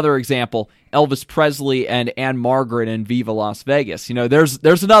 Here's another example: Elvis Presley and Anne Margaret in Viva Las Vegas. You know, there's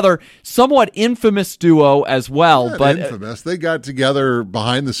another somewhat infamous duo as well. Not but infamous. They got together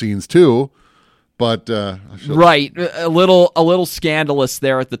behind the scenes too. But right, a little scandalous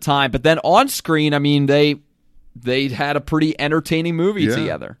there at the time. But then on screen, I mean, they had a pretty entertaining movie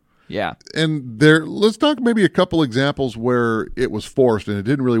together. Yeah. And let's talk maybe a couple examples where it was forced and it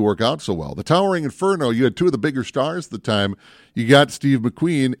didn't really work out so well. The Towering Inferno, you had two of the bigger stars at the time. You got Steve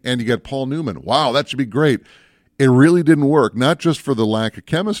McQueen and you got Paul Newman. Wow, that should be great. It really didn't work, not just for the lack of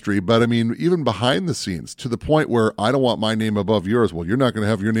chemistry, but I mean, even behind the scenes, to the point where I don't want my name above yours. Well, you're not going to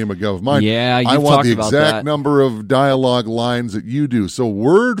have your name above mine. Yeah, I want the exact that. number of dialogue lines that you do. So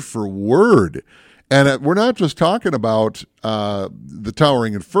word for word. And we're not just talking about the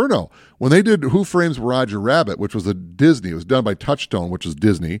Towering Inferno. When they did Who Frames Roger Rabbit, which was a Disney, it was done by Touchstone, which is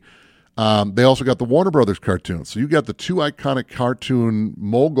Disney. They also got the Warner Brothers cartoons. So you got the two iconic cartoon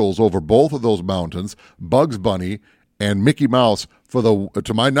moguls over both of those mountains, Bugs Bunny and Mickey Mouse, for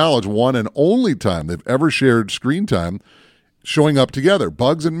to my knowledge, one and only time they've ever shared screen time, showing up together,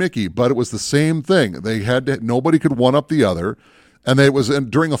 Bugs and Mickey. But it was the same thing. Nobody could one up the other. And it was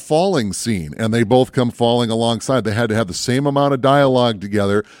during a falling scene, and they both come falling alongside. They had to have the same amount of dialogue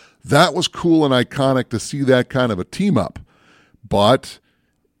together. That was cool and iconic to see that kind of a team up. But,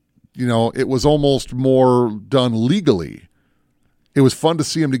 you know, it was almost more done legally. It was fun to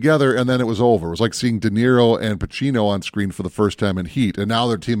see them together, and then it was over. It was like seeing De Niro and Pacino on screen for the first time in Heat, and now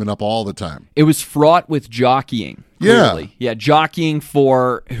they're teaming up all the time. It was fraught with jockeying. Clearly. Yeah, jockeying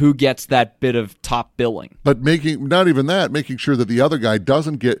for who gets that bit of top billing. But not even that, making sure that the other guy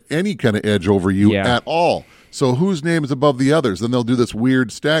doesn't get any kind of edge over you at all. So whose name is above the others? Then they'll do this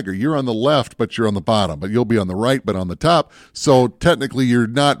weird stagger. You're on the left, but you're on the bottom. But you'll be on the right, but on the top. So technically, you're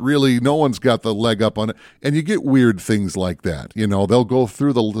not really, no one's got the leg up on it. And you get weird things like that. You know, they'll go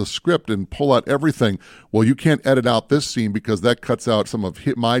through the script and pull out everything. Well, you can't edit out this scene because that cuts out some of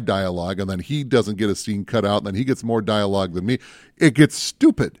my dialogue, and then he doesn't get a scene cut out, and then he gets more dialogue than me. It gets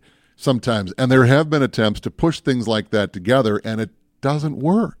stupid sometimes. And there have been attempts to push things like that together, and it doesn't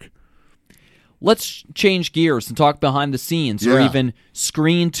work. Let's change gears and talk behind the scenes, or even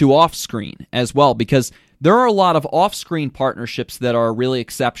screen to off-screen as well, because there are a lot of off-screen partnerships that are really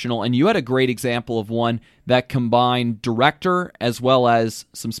exceptional, and you had a great example of one that combined director as well as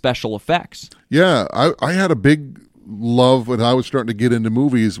some special effects. Yeah, I had a big love when I was starting to get into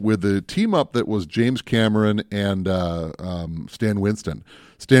movies with the team-up that was James Cameron and Stan Winston.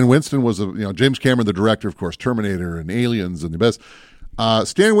 Stan Winston was James Cameron, the director, of course, Terminator and Aliens and the best.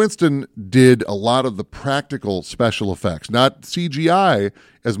 Stan Winston did a lot of the practical special effects, not CGI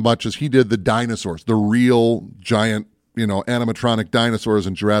as much as he did the dinosaurs, the real giant, animatronic dinosaurs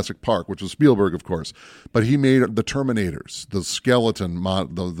in Jurassic Park, which was Spielberg, of course. But he made the Terminators, the skeleton,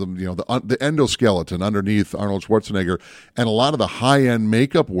 the endoskeleton underneath Arnold Schwarzenegger, and a lot of the high-end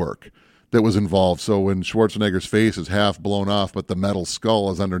makeup work that was involved. So when Schwarzenegger's face is half blown off, but the metal skull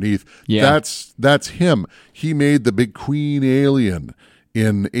is underneath, that's him. He made the big queen alien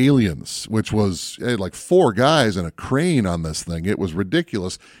in Aliens, which was like 4 guys and a crane on this thing. It was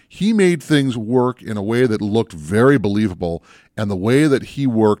ridiculous. He made things work in a way that looked very believable, and the way that he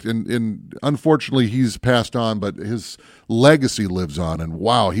worked, and unfortunately he's passed on, but his legacy lives on, and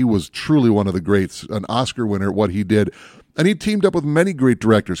wow, he was truly one of the greats, an Oscar winner at what he did. And he teamed up with many great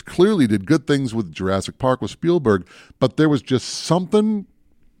directors, clearly did good things with Jurassic Park with Spielberg, but there was just something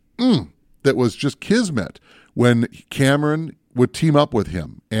that was just kismet when Cameron would team up with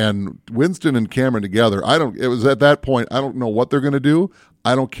him. And Winston and Cameron together, it was at that point, I don't know what they're going to do.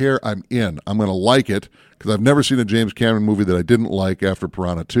 I don't care. I'm in. I'm going to like it, because I've never seen a James Cameron movie that I didn't like after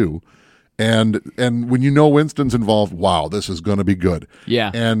Piranha 2. And when you know Winston's involved, wow, this is going to be good.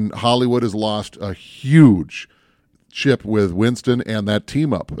 Yeah. And Hollywood has lost a huge chip with Winston and that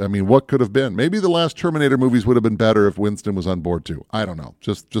team up. I mean, what could have been? Maybe the last Terminator movies would have been better if Winston was on board too. I don't know.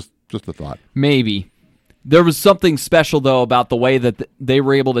 Just a thought. Maybe. There was something special, though, about the way that they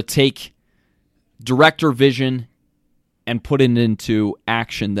were able to take director vision and put it into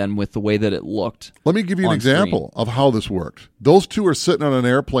action then with the way that it looked. Let me give you an example of how this worked. Those two are sitting on an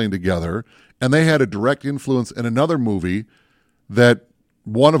airplane together, and they had a direct influence in another movie that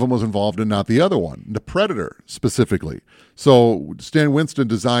one of them was involved in, not the other one, The Predator specifically. So Stan Winston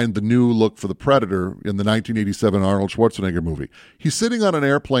designed the new look for The Predator in the 1987 Arnold Schwarzenegger movie. He's sitting on an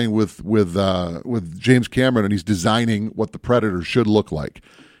airplane with James Cameron, and he's designing what The Predator should look like.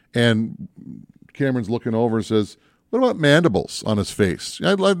 And Cameron's looking over and says, "What about mandibles on his face?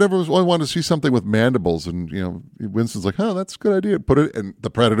 I never wanted to see something with mandibles." And Winston's like, "Oh, that's a good idea. Put it." And The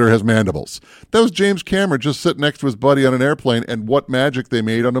Predator has mandibles. That was James Cameron just sitting next to his buddy on an airplane, and what magic they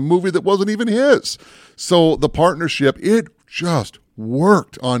made on a movie that wasn't even his. So the partnership, it just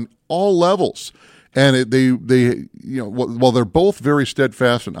worked on all levels. And while they're both very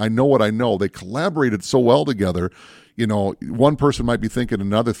steadfast, and I know what I know, they collaborated so well together. One person might be thinking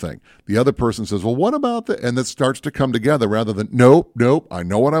another thing. The other person says, "Well, what about that?" And that starts to come together rather than, nope, I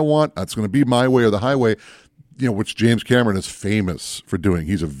know what I want. That's going to be my way or the highway, which James Cameron is famous for doing.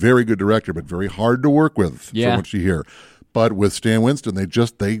 He's a very good director, but very hard to work with, from what you hear. But with Stan Winston,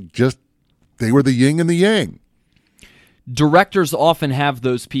 they were the yin and the yang. Directors often have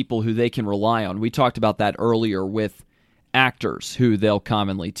those people who they can rely on. We talked about that earlier with actors who they'll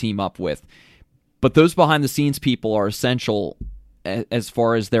commonly team up with. But those behind-the-scenes people are essential as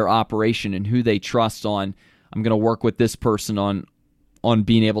far as their operation and who they trust on, I'm going to work with this person on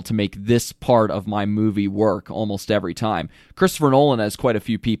being able to make this part of my movie work almost every time. Christopher Nolan has quite a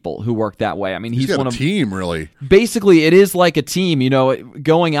few people who work that way. I mean, he's got one a team, really. Basically, it is like a team.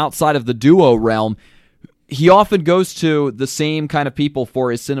 Going outside of the duo realm, he often goes to the same kind of people for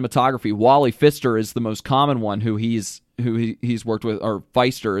his cinematography. Wally Pfister is the most common one who he's worked with, or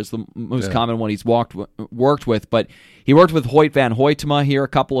Feister is the most common one he's worked with, but he worked with Hoyt van Hoytema here a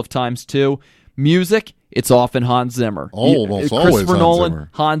couple of times too. Music, it's often Hans Zimmer. Almost always Christopher Nolan, Zimmer.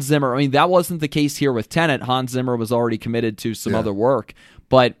 Hans Zimmer. I mean, that wasn't the case here with Tenet. Hans Zimmer was already committed to some other work,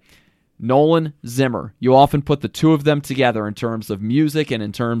 but Nolan, Zimmer, you often put the two of them together in terms of music and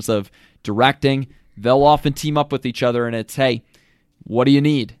in terms of directing. They'll often team up with each other, and it's, hey, what do you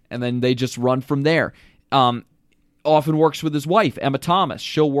need? And then they just run from there. Often works with his wife, Emma Thomas.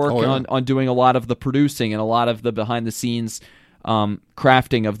 She'll work on doing a lot of the producing and a lot of the behind-the-scenes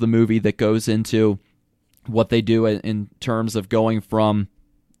crafting of the movie that goes into what they do in terms of going from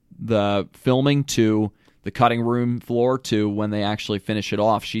the filming to the cutting room floor to when they actually finish it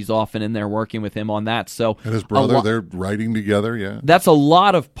off. She's often in there working with him on that. So, and his brother, they're writing together, That's a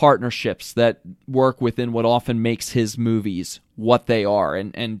lot of partnerships that work within what often makes his movies what they are,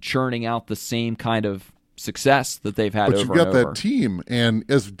 and churning out the same kind of success that they've had. But you've got that team, and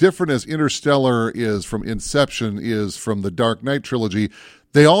as different as Interstellar is from Inception, is from the Dark Knight trilogy,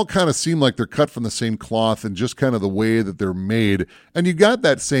 they all kind of seem like they're cut from the same cloth, and just kind of the way that they're made. And you got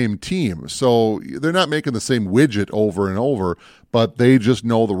that same team, so they're not making the same widget over and over, but they just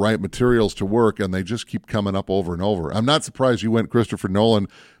know the right materials to work, and they just keep coming up over and over. I'm not surprised you went Christopher Nolan,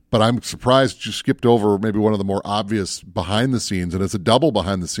 but I'm surprised you skipped over maybe one of the more obvious behind the scenes, and it's a double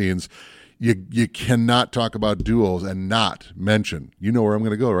behind the scenes. You cannot talk about duos and not mention, you know where I'm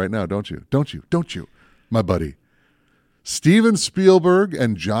going to go right now, don't you? Don't you, my buddy? Steven Spielberg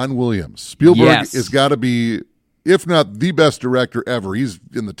and John Williams. Spielberg has got to be, if not the best director ever, he's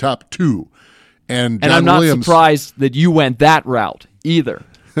in the top 2. And John I'm not Williams, surprised that you went that route either.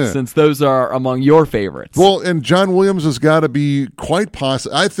 since those are among your favorites. Well, and John Williams has got to be quite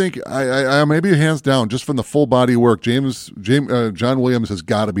possible. I think, I maybe hands down, just from the full body work, John Williams has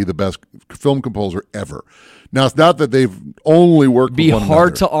got to be the best film composer ever. Now, it's not that they've only worked with one hard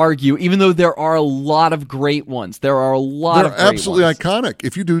another. to argue, even though there are a lot of great ones. They're absolutely iconic.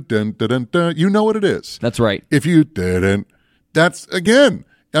 If you do dun, dun, dun, dun, you know what it is. That's right. If you didn't, that's, again,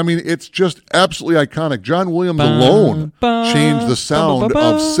 I mean, it's just absolutely iconic. John Williams alone changed the sound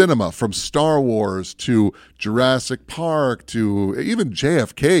of cinema, from Star Wars to Jurassic Park to even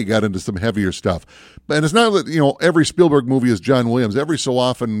JFK got into some heavier stuff. And it's not that, every Spielberg movie is John Williams. Every so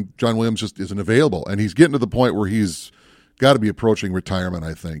often, John Williams just isn't available. And he's getting to the point where he's got to be approaching retirement,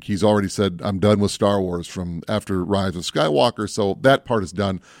 I think. He's already said, I'm done with Star Wars from after Rise of Skywalker, so that part is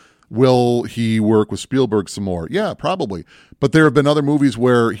done. Will he work with Spielberg some more? Yeah, probably. But there have been other movies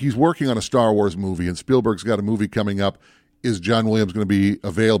where he's working on a Star Wars movie and Spielberg's got a movie coming up. Is John Williams going to be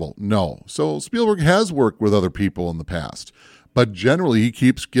available? No. So Spielberg has worked with other people in the past. But generally, he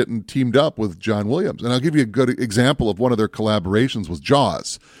keeps getting teamed up with John Williams. And I'll give you a good example of one of their collaborations with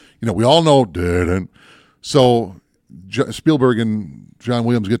Jaws. We all know, didn't. So Spielberg and John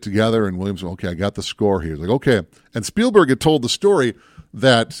Williams get together, and Williams, okay, I got the score here. He's like, okay. And Spielberg had told the story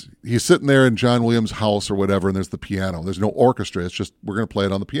that he's sitting there in John Williams' house or whatever, and there's the piano. There's no orchestra. It's just, we're going to play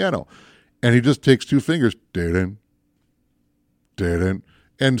it on the piano. And he just takes two fingers, didn't.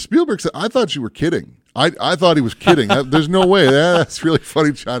 And Spielberg said, I thought you were kidding. I thought he was kidding. There's no way. That's really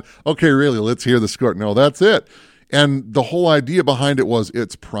funny, John. Okay, really, let's hear the score. No, that's it. And the whole idea behind it was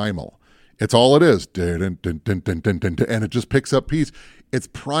it's primal. It's all it is. And it just picks up peace. It's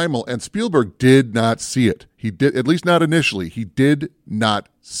primal. And Spielberg did not see it. He did, at least not initially. He did not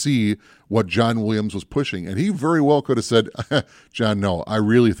see what John Williams was pushing. And he very well could have said, John, no, I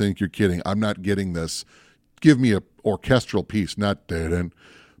really think you're kidding. I'm not getting this. Give me a orchestral piece, not didn't.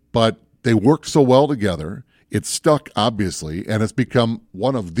 But they worked so well together. It's stuck, obviously, and it's become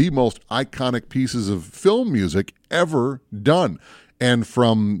one of the most iconic pieces of film music ever done. And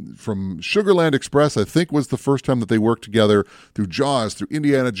from Sugarland Express, I think was the first time that they worked together, through Jaws, through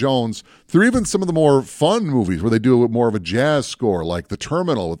Indiana Jones, through even some of the more fun movies where they do more of a jazz score, like The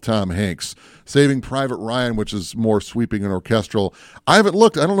Terminal with Tom Hanks, Saving Private Ryan, which is more sweeping and orchestral. I haven't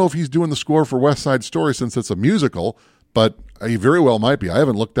looked. I don't know if he's doing the score for West Side Story since it's a musical, but he very well might be. I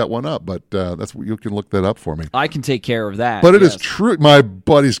haven't looked that one up, but that's what you can look that up for me. I can take care of that. But it is true. My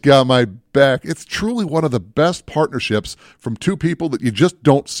buddy's got my back. It's truly one of the best partnerships from two people that you just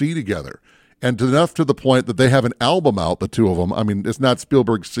don't see together. And enough to the point that they have an album out, the two of them. I mean, it's not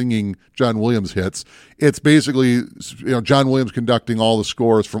Spielberg singing John Williams hits. It's basically John Williams conducting all the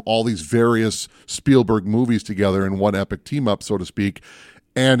scores from all these various Spielberg movies together in one epic team up, so to speak.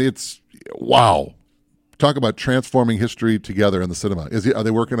 And it's, wow. Talk about transforming history together in the cinema. Are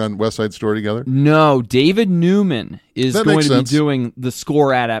they working on West Side Story together? No, David Newman is going to be doing the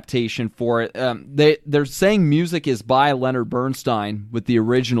score adaptation for it. They're saying music is by Leonard Bernstein with the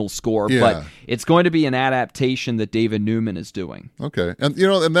original score, but it's going to be an adaptation that David Newman is doing. Okay, and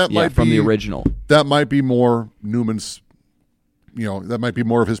and that might from be the original. That might be more Newman's. That might be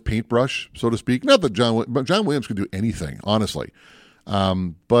more of his paintbrush, so to speak. Not that John Williams could do anything, honestly,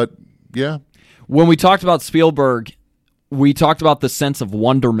 but yeah. When we talked about Spielberg, we talked about the sense of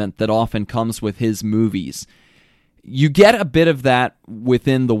wonderment that often comes with his movies. You get a bit of that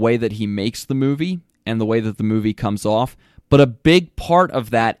within the way that he makes the movie and the way that the movie comes off, but a big part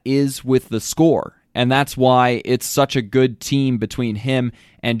of that is with the score, and that's why it's such a good team between him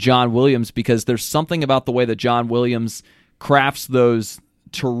and John Williams, because there's something about the way that John Williams crafts those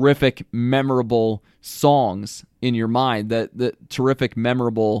terrific, memorable songs in your mind, that terrific,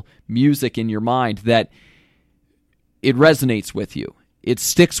 memorable music in your mind, that it resonates with you. It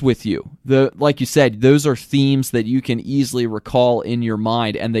sticks with you. Like you said, those are themes that you can easily recall in your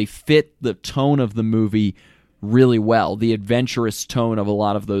mind, and they fit the tone of the movie really well. The adventurous tone of a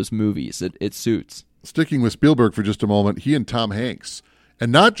lot of those movies. It suits. Sticking with Spielberg for just a moment, he and Tom Hanks,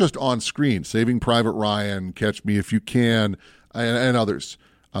 and not just on screen, Saving Private Ryan, Catch Me If You Can, and others,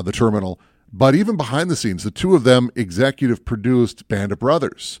 The Terminal, but even behind the scenes, the two of them executive produced Band of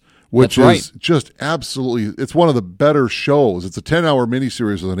Brothers, which is just absolutely, it's one of the better shows. It's a 10-hour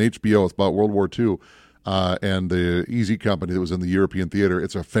miniseries on HBO. It's about World War II and the Easy Company that was in the European theater.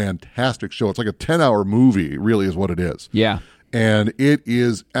 It's a fantastic show. It's like a 10-hour movie, really is what it is. Yeah. And it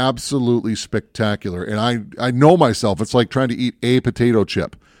is absolutely spectacular. And I know myself, it's like trying to eat a potato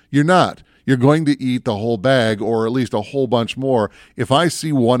chip. You're not. You're going to eat the whole bag, or at least a whole bunch more. If I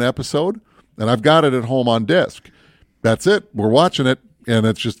see one episode, and I've got it at home on disc, that's it. We're watching it, and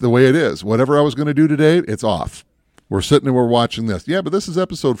it's just the way it is. Whatever I was going to do today, it's off. We're sitting and we're watching this. Yeah, but this is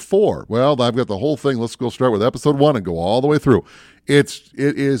episode 4. Well, I've got the whole thing. Let's go start with episode 1 and go all the way through. It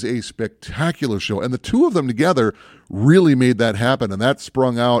is a spectacular show, and the two of them together really made that happen, and that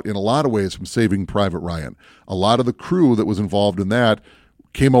sprung out in a lot of ways from Saving Private Ryan. A lot of the crew that was involved in that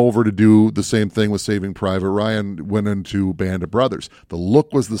came over to do the same thing with Saving Private Ryan, went into Band of Brothers. The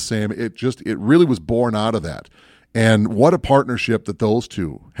look was the same. It really was born out of that. And what a partnership that those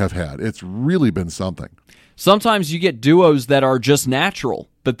two have had. It's really been something. Sometimes you get duos that are just natural,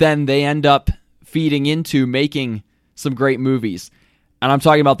 but then they end up feeding into making some great movies. And I'm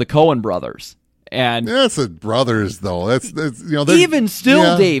talking about the Coen brothers. And that's a brothers, though. That's even still,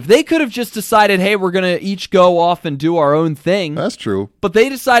 yeah. Dave, they could have just decided, hey, we're going to each go off and do our own thing. That's true. But they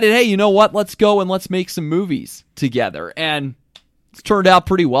decided, hey, you know what? Let's go and let's make some movies together. And it's turned out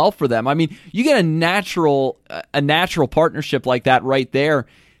pretty well for them. I mean, you get a natural partnership like that right there.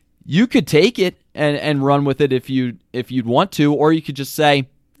 You could take it and run with it if you'd want to, or you could just say,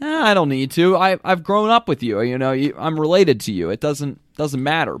 I don't need to. I've grown up with you. I'm related to you. It doesn't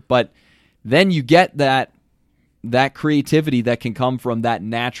matter. But then you get that creativity that can come from that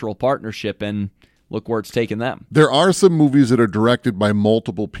natural partnership, and look where it's taken them. There are some movies that are directed by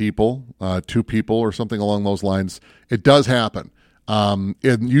multiple people, 2 people or something along those lines. It does happen. And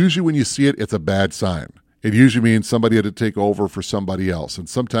usually when you see it, it's a bad sign. It usually means somebody had to take over for somebody else. And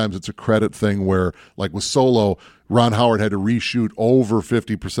sometimes it's a credit thing where, like with Solo, Ron Howard had to reshoot over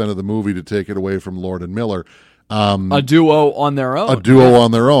 50% of the movie to take it away from Lord and Miller. A duo on their own. A duo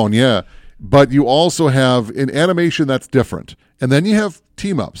on their own, yeah. But you also have, in animation, that's different. And then you have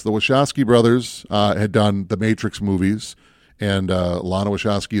team-ups. The Wachowski brothers had done the Matrix movies, and Lana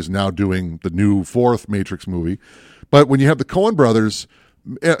Wachowski is now doing the new 4th Matrix movie. But when you have the Coen brothers,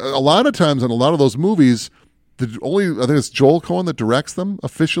 a lot of times in a lot of those movies, I think it's Joel Coen that directs them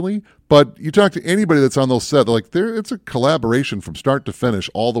officially, but you talk to anybody that's on those sets, it's a collaboration from start to finish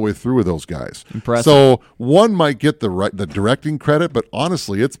all the way through with those guys. Impressive. So one might get the directing credit, but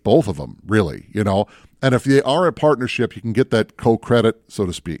honestly, it's both of them, really, And if they are a partnership, you can get that co-credit, so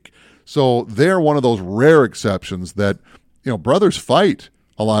to speak. So they're one of those rare exceptions that, brothers fight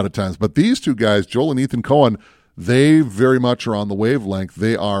a lot of times, but these two guys, Joel and Ethan Coen, they very much are on the wavelength.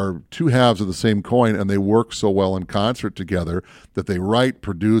 They are two halves of the same coin, and they work so well in concert together that they write,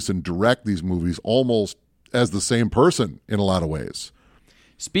 produce, and direct these movies almost as the same person in a lot of ways.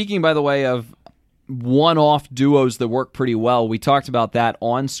 Speaking, by the way, of one-off duos that work pretty well, we talked about that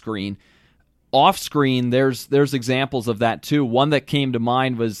on screen. Off screen, there's examples of that too. One that came to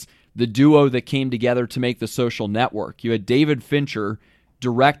mind was the duo that came together to make The Social Network. You had David Fincher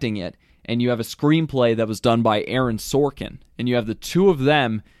directing it, and you have a screenplay that was done by Aaron Sorkin, and you have the two of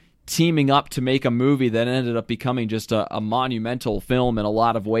them teaming up to make a movie that ended up becoming just a monumental film in a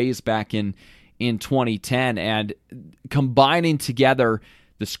lot of ways back in 2010, and combining together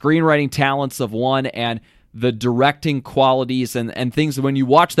the screenwriting talents of one and the directing qualities and things. When you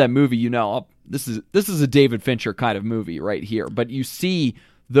watch that movie, this is a David Fincher kind of movie right here, but you see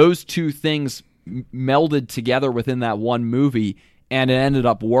those two things melded together within that one movie, and it ended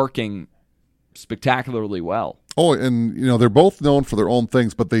up working spectacularly well. Oh, and they're both known for their own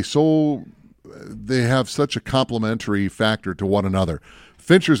things, but they have such a complementary factor to one another.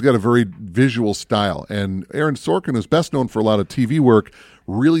 Fincher's got a very visual style, and Aaron Sorkin is best known for a lot of TV work,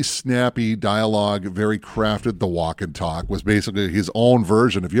 really snappy dialogue, very crafted. The Walk and Talk was basically his own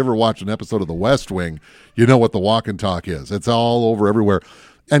version. If you ever watch an episode of The West Wing, you know what The Walk and Talk is. It's all over everywhere.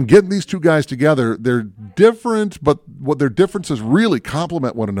 And getting these two guys together, they're different, but what their differences really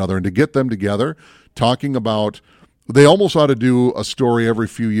complement one another. And to get them together, talking about, they almost ought to do a story every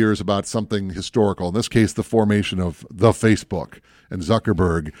few years about something historical. In this case, the formation of the Facebook and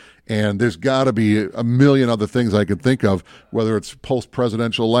Zuckerberg. And there's got to be a million other things I can think of, whether it's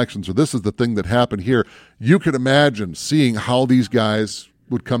post-presidential elections or this is the thing that happened here. You can imagine seeing how these guys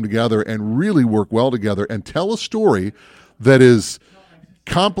would come together and really work well together and tell a story that is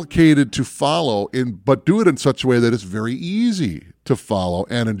complicated to follow, but do it in such a way that it's very easy to follow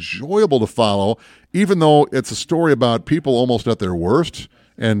and enjoyable to follow, even though it's a story about people almost at their worst.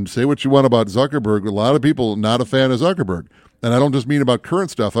 And say what you want about Zuckerberg, a lot of people not a fan of Zuckerberg. And I don't just mean about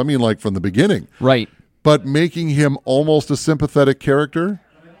current stuff, I mean like from the beginning. Right. But making him almost a sympathetic character.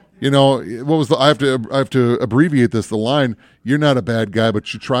 What was I have to abbreviate this, the line, "You're not a bad guy,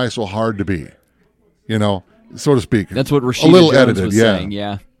 but you try so hard to be." So to speak. That's what Rashida a little Jones edited, was yeah. saying,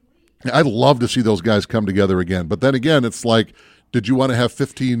 yeah. I'd love to see those guys come together again. But then again, it's like, did you want to have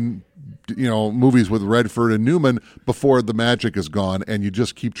 15, movies with Redford and Newman before the magic is gone and you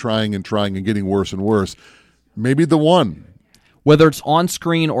just keep trying and getting worse and worse? Maybe the one. Whether it's on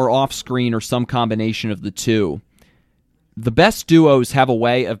screen or off screen or some combination of the two, the best duos have a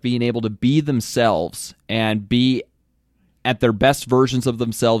way of being able to be themselves and be at their best versions of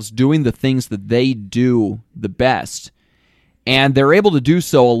themselves, doing the things that they do the best. And they're able to do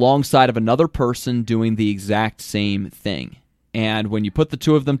so alongside of another person doing the exact same thing. And when you put the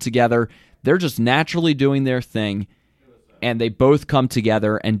two of them together, they're just naturally doing their thing, and they both come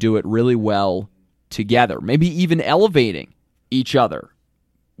together and do it really well together, maybe even elevating each other.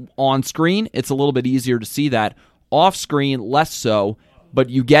 On screen, it's a little bit easier to see that. Off screen, less so, but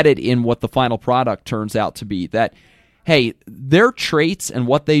you get it in what the final product turns out to be. That, hey, their traits and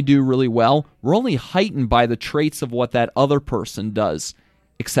what they do really well were only heightened by the traits of what that other person does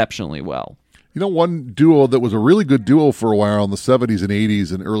exceptionally well. You know, one duo that was a really good duo for a while in the 70s and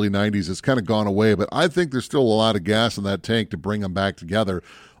 80s and early 90s has kind of gone away, but I think there's still a lot of gas in that tank to bring them back together,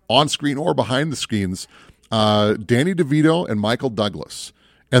 on screen or behind the screens. Danny DeVito and Michael Douglas.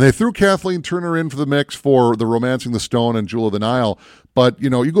 And they threw Kathleen Turner in for the mix for the Romancing the Stone and Jewel of the Nile. But, you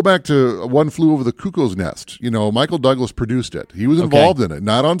know, you go back to One Flew Over the Cuckoo's Nest. You know, Michael Douglas produced it. He was involved in it,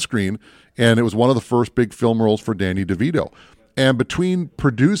 not on screen. And it was one of the first big film roles for Danny DeVito. And between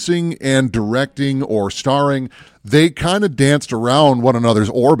producing and directing or starring, they kind of danced around one another's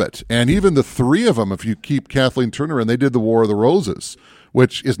orbit. And even the three of them, if you keep Kathleen Turner in, they did The War of the Roses,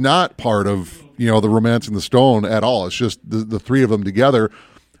 which is not part of, you know, the Romancing the Stone at all. It's just the three of them together.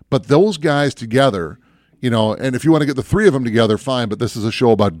 But those guys together, you know, and if you want to get the three of them together, fine, but this is a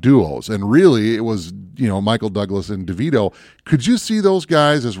show about duos. And really, it was, you know, Michael Douglas and DeVito. Could you see those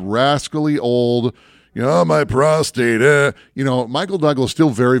guys as rascally old, you know, my prostate, You know, Michael Douglas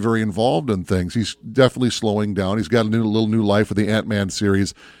still very, very involved in things. He's definitely slowing down. He's got a little new life with the Ant-Man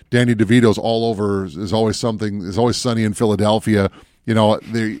series. Danny DeVito's all over, is always sunny in Philadelphia. You know,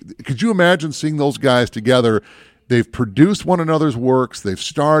 could you imagine seeing those guys together? They've produced one another's works. They've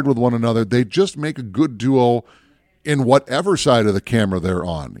starred with one another. They just make a good duo in whatever side of the camera they're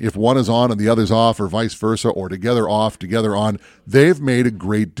on. If one is on and the other's off, or vice versa, or together off, together on, they've made a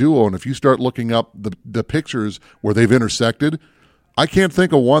great duo. And if you start looking up the pictures where they've intersected, I can't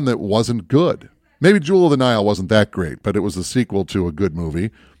think of one that wasn't good. Maybe Jewel of the Nile wasn't that great, but it was the sequel to a good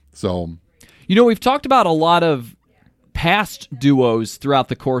movie. So, you know, we've talked about a lot of past duos throughout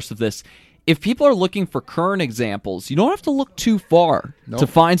the course of this. If people are looking for current examples, you don't have to look too far to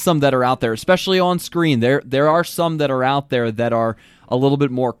find some that are out there, especially on screen. There are some that are out there that are a little bit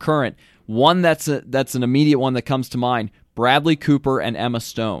more current. One that's an immediate one that comes to mind, Bradley Cooper and Emma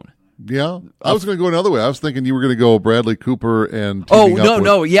Stone. Yeah, I was going to go another way. I was thinking you were going to go Bradley Cooper and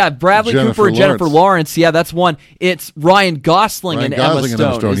yeah, Bradley Cooper and Jennifer Lawrence. Yeah, that's one. It's Ryan Gosling and Emma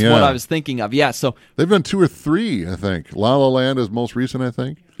Stone is what I was thinking of. Yeah, so they've done 2 or 3, I think. La La Land is most recent, I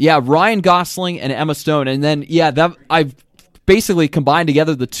think. Yeah, Ryan Gosling and Emma Stone, and then that I've basically combined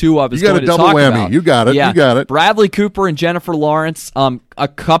together the two I was going to talk about. You got a double whammy. You got it. Yeah, you got it. Bradley Cooper and Jennifer Lawrence. A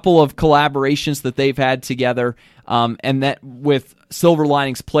couple of collaborations that they've had together, and that with Silver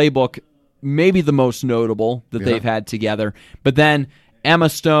Linings Playbook, maybe the most notable that they've had together. But then Emma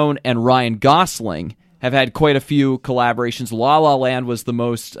Stone and Ryan Gosling have had quite a few collaborations. La La Land was the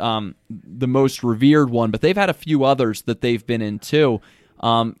most revered one, but they've had a few others that they've been in too.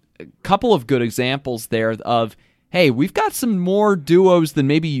 A couple of good examples there of, hey, we've got some more duos than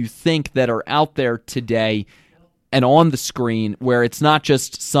maybe you think that are out there today and on the screen, where it's not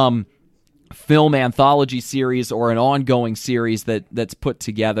just some film anthology series or an ongoing series that's put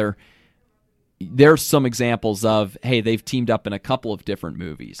together. There's some examples of, hey, they've teamed up in a couple of different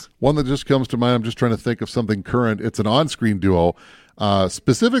movies. One that just comes to mind, I'm just trying to think of something current. It's an on-screen duo,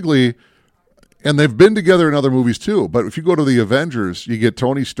 specifically, and they've been together in other movies too. But if you go to the Avengers, you get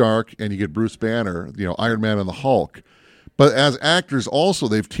Tony Stark and you get Bruce Banner, you know, Iron Man and the Hulk. But as actors also,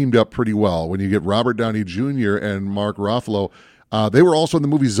 they've teamed up pretty well. When you get Robert Downey Jr. and Mark Ruffalo, they were also in the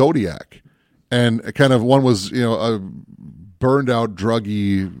movie Zodiac. And kind of one was, you know, a burned out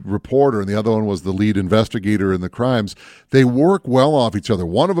druggy reporter, and the other one was the lead investigator in the crimes. They work well off each other.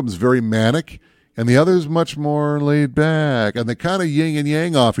 One of them is very manic, and the other is much more laid back, and they kind of yin and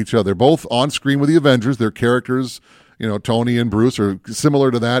yang off each other. Both on screen with the Avengers, their characters, you know, Tony and Bruce are similar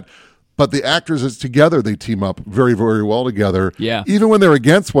to that, but the actors as together, they team up very, very well together. Yeah. Even when they're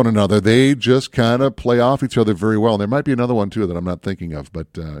against one another, they just kind of play off each other very well. And there might be another one too that I'm not thinking of,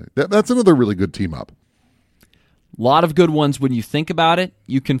 but that's another really good team up. A lot of good ones. When you think about it,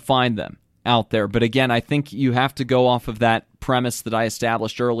 you can find them out there. But again, I think you have to go off of that premise that I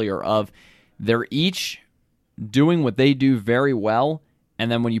established earlier of they're each doing what they do very well, and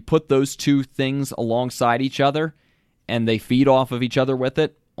then when you put those two things alongside each other and they feed off of each other with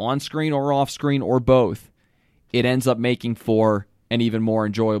it, on screen or off screen or both, it ends up making for an even more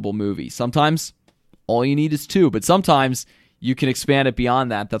enjoyable movie. Sometimes all you need is two. But sometimes you can expand it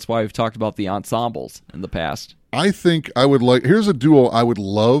beyond that. That's why we've talked about the ensembles in the past. I think here's a duo I would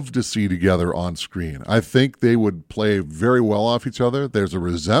love to see together on screen. I think they would play very well off each other. There's a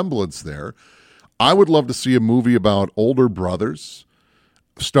resemblance there. I would love to see a movie about older brothers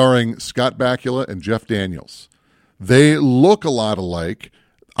starring Scott Bakula and Jeff Daniels. They look a lot alike.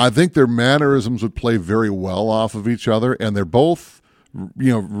 I think their mannerisms would play very well off of each other, and they're both,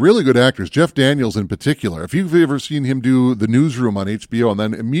 really good actors. Jeff Daniels in particular. If you've ever seen him do The Newsroom on HBO, and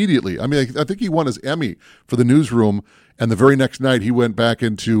then immediately, I think he won his Emmy for The Newsroom, and the very next night he went back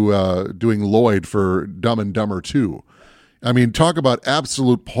into doing Lloyd for Dumb and Dumber 2. Talk about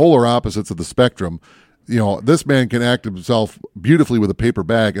absolute polar opposites of the spectrum. This man can act himself beautifully with a paper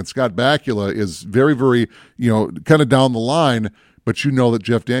bag, and Scott Bakula is very, very, kind of down the line, but that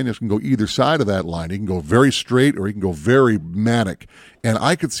Jeff Daniels can go either side of that line. He can go very straight or he can go very manic. And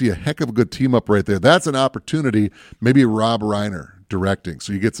I could see a heck of a good team up right there. That's an opportunity, maybe Rob Reiner directing.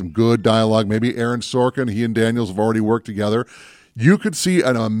 So you get some good dialogue. Maybe Aaron Sorkin, he and Daniels have already worked together. You could see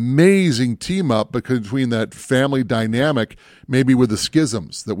an amazing team up between that family dynamic, maybe with the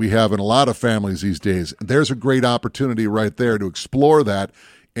schisms that we have in a lot of families these days. There's a great opportunity right there to explore that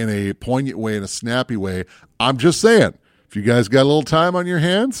in a poignant way, in a snappy way. I'm just saying, if you guys got a little time on your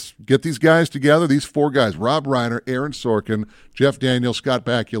hands, get these guys together, these four guys, Rob Reiner, Aaron Sorkin, Jeff Daniels, Scott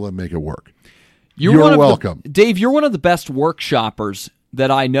Bakula, and make it work. You're welcome. Dave, you're one of the best workshoppers that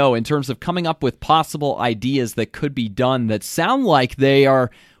I know in terms of coming up with possible ideas that could be done that sound like they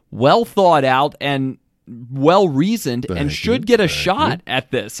are well thought out and well reasoned and should get a shot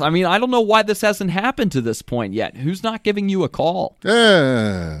at this. I don't know why this hasn't happened to this point yet. Who's not giving you a call?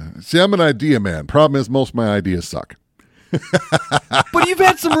 See, I'm an idea man. Problem is, most of my ideas suck. But you've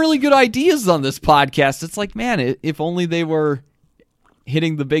had some really good ideas on this podcast. It's like, man, if only they were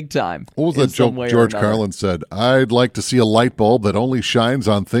hitting the big time. What was that joke George Carlin said? I'd like to see a light bulb that only shines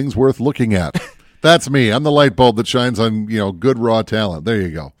on things worth looking at. That's me. I'm the light bulb that shines on, good raw talent. There you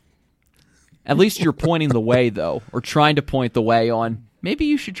go. At least you're pointing the way, though, or trying to point the way on, maybe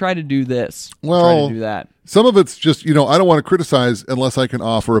you should try to do this, try to do that. Some of it's just, I don't want to criticize unless I can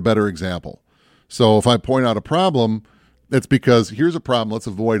offer a better example. So if I point out a problem, it's because here's a problem, let's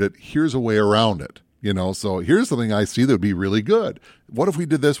avoid it. Here's a way around it. So here's something I see that would be really good. What if we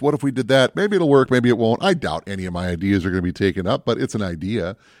did this? What if we did that? Maybe it'll work. Maybe it won't. I doubt any of my ideas are going to be taken up, but it's an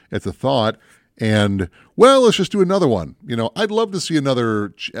idea. It's a thought. And, let's just do another one. I'd love to see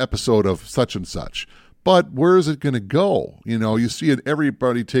another episode of such and such, but where is it going to go? You see it,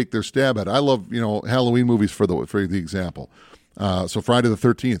 everybody take their stab at it. I love, Halloween movies for the example. So Friday the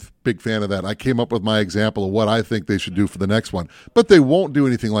 13th, big fan of that. I came up with my example of what I think they should do for the next one. But they won't do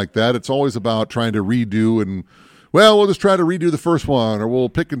anything like that. It's always about trying to redo and, we'll just try to redo the first one, or we'll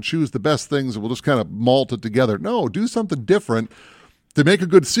pick and choose the best things and we'll just kind of malt it together. No, do something different. To make a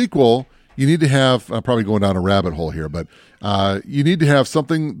good sequel, you need to have, I'm probably going down a rabbit hole here, but you need to have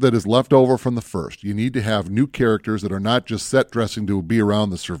something that is left over from the first. You need to have new characters that are not just set dressing to be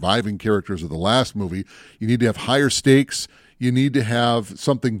around the surviving characters of the last movie. You need to have higher stakes. You need to have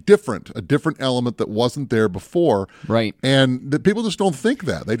something different, a different element that wasn't there before. Right. And that people just don't think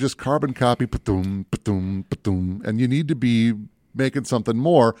that. They just carbon copy, pa-doom, pa-doom, pa-doom, and you need to be making something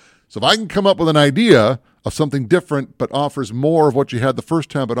more. So if I can come up with an idea of something different but offers more of what you had the first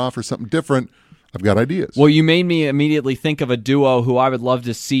time but offers something different, I've got ideas. Well, you made me immediately think of a duo who I would love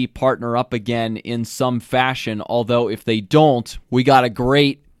to see partner up again in some fashion, although if they don't, we got a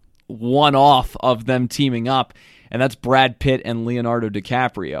great one-off of them teaming up. And that's Brad Pitt and Leonardo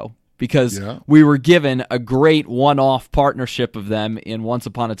DiCaprio, because we were given a great one-off partnership of them in Once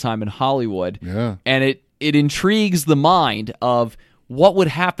Upon a Time in Hollywood. Yeah. And it intrigues the mind of what would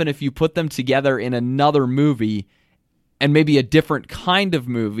happen if you put them together in another movie, and maybe a different kind of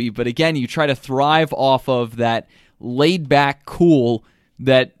movie. But again, you try to thrive off of that laid-back cool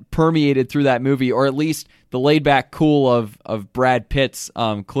that permeated through that movie, or at least the laid-back cool of Brad Pitt's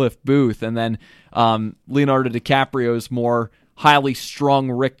Cliff Booth, and then Leonardo DiCaprio's more highly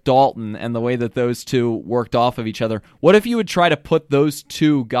strung Rick Dalton, and the way that those two worked off of each other. What if you would try to put those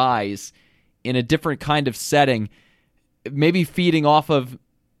two guys in a different kind of setting, maybe feeding off of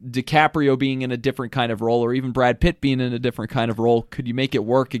DiCaprio being in a different kind of role, or even Brad Pitt being in a different kind of role? Could you make it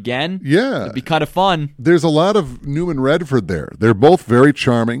work again? Yeah. It'd be kind of fun. There's a lot of Newman Redford there. They're both very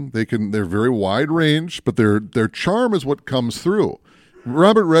charming. They're very wide range, but their charm is what comes through.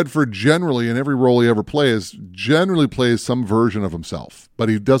 Robert Redford generally, in every role he ever plays, generally plays some version of himself, but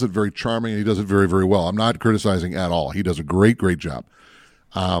he does it very charming and he does it very, very well. I'm not criticizing at all. He does a great, great job.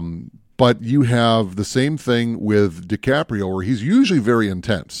 But you have the same thing with DiCaprio, where he's usually very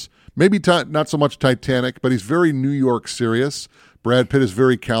intense, Maybe not so much Titanic, but he's very New York serious. Brad Pitt is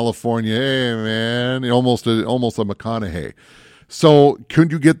very California, hey man, almost a McConaughey. So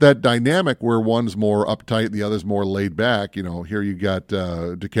could you get that dynamic where one's more uptight, the other's more laid back? Here you got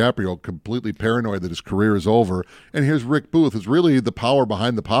DiCaprio completely paranoid that his career is over, and here's Rick Booth, who's really the power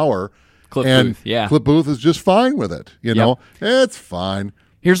behind the power. Cliff Booth is just fine with it. It's fine.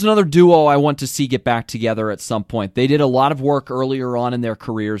 Here's another duo I want to see get back together at some point. They did a lot of work earlier on in their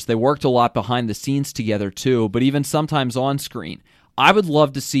careers. They worked a lot behind the scenes together too, but even sometimes on screen. I would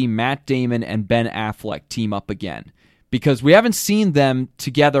love to see Matt Damon and Ben Affleck team up again, because we haven't seen them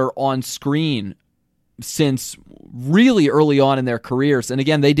together on screen since really early on in their careers. And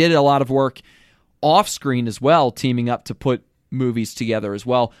again, they did a lot of work off screen as well, teaming up to put movies together as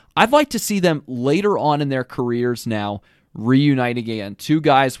well. I'd like to see them later on in their careers now reuniting again. Two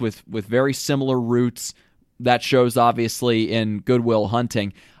guys with very similar roots. That shows obviously in Good Will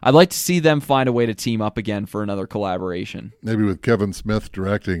Hunting. I'd like to see them find a way to team up again for another collaboration. Maybe with Kevin Smith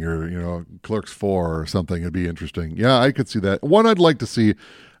directing, or Clerks 4 or something. It'd be interesting. Yeah, I could see that. One I'd like to see,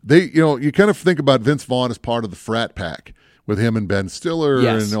 you kind of think about Vince Vaughn as part of the frat pack with him and Ben Stiller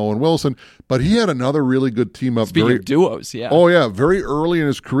and Owen Wilson, but he had another really good team up. Speaking of duos, yeah. Oh yeah, very early in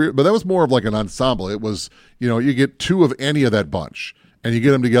his career, but that was more of like an ensemble. It was, you get two of any of that bunch, and you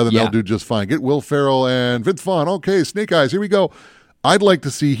get them together, and they'll do just fine. Get Will Ferrell and Vince Vaughn. Okay, Snake Eyes, here we go. I'd like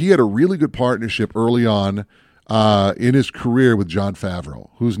to see, he had a really good partnership early on in his career with Jon Favreau,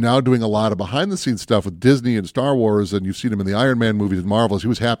 who's now doing a lot of behind-the-scenes stuff with Disney and Star Wars, and you've seen him in the Iron Man movies and Marvels. He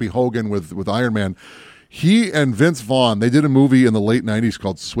was Happy Hogan with Iron Man. He and Vince Vaughn, they did a movie in the late 90s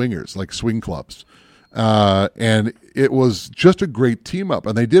called Swingers, like swing clubs. And it was just a great team-up,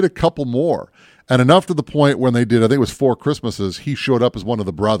 and they did a couple more. And enough to the point when they did, I think it was 4 Christmases, he showed up as one of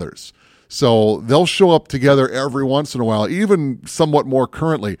the brothers. So they'll show up together every once in a while, even somewhat more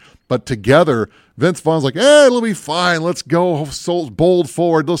currently. But together, Vince Vaughn's like, it'll be fine. Let's go bold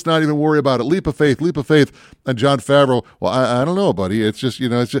forward. Let's not even worry about it. Leap of faith. And Jon Favreau, well, I don't know, buddy. It's just,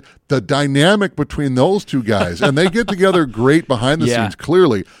 it's just the dynamic between those two guys. And they get together great behind the scenes,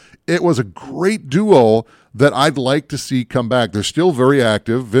 clearly. It was a great duo that I'd like to see come back. They're still very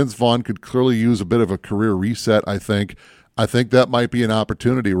active. Vince Vaughn could clearly use a bit of a career reset, I think. I think that might be an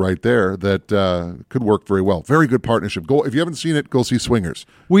opportunity right there that could work very well. Very good partnership. If you haven't seen it, go see Swingers.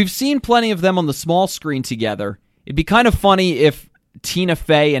 We've seen plenty of them on the small screen together. It'd be kind of funny if Tina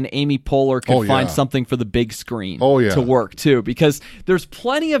Fey and Amy Poehler could find something for the big screen to work too, because there's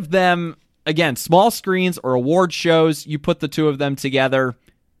plenty of them. Again, small screens or award shows, you put the two of them together,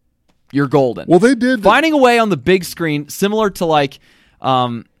 you're golden. Well, they did. Finding a way on the big screen, similar to like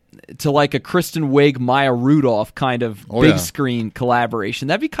a Kristen Wiig, Maya Rudolph kind of big screen collaboration.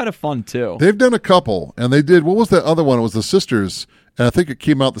 That'd be kind of fun too. They've done a couple, and they did. What was that other one? It was the sisters, and I think it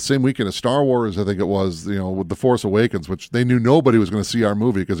came out the same weekend as Star Wars. I think it was, with The Force Awakens, which they knew nobody was going to see our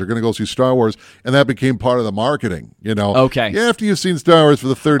movie because they're going to go see Star Wars, and that became part of the marketing. Okay. Yeah, after you've seen Star Wars for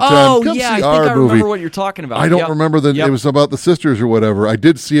the third time, come see our movie. I remember what you're talking about. I don't remember it was about the sisters or whatever. I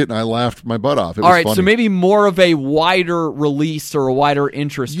did see it, and I laughed my butt off. It was funny. So maybe more of a wider release or a wider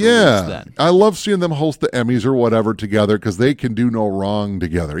interest release then. I love seeing them host the Emmys or whatever together because they can do no wrong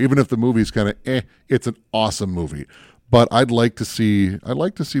together. Even if the movie's kind of it's an awesome movie. But I'd like to see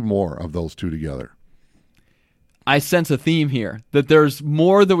more of those two together. I sense a theme here, that there's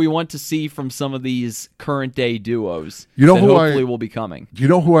more that we want to see from some of these current day duos that hopefully will be coming. Do you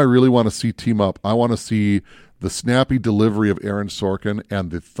know who I really want to see team up? I want to see the snappy delivery of Aaron Sorkin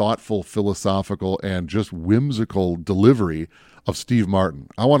and the thoughtful, philosophical, and just whimsical delivery of Steve Martin.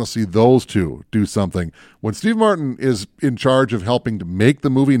 I want to see those two do something. When Steve Martin is in charge of helping to make the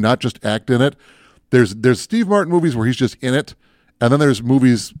movie, not just act in it, there's Steve Martin movies where he's just in it, and then there's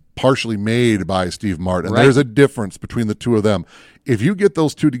movies partially made by Steve Martin. Right. There's a difference between the two of them. If you get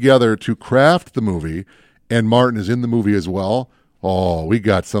those two together to craft the movie, and Martin is in the movie as well, we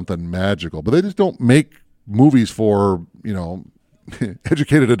got something magical. But they just don't make movies for,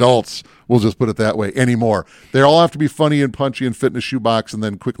 educated adults, we'll just put it that way, anymore. They all have to be funny and punchy and fit in a shoebox and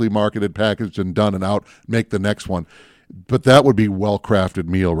then quickly marketed, packaged, and done and out, make the next one. But that would be well-crafted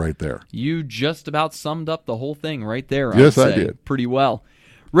meal right there. You just about summed up the whole thing right there. Yes, I did. Pretty well.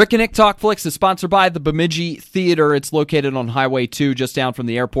 Rick and Nick Talk Flicks is sponsored by the Bemidji Theater. It's located on Highway 2, just down from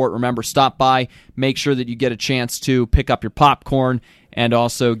the airport. Remember, stop by. Make sure that you get a chance to pick up your popcorn and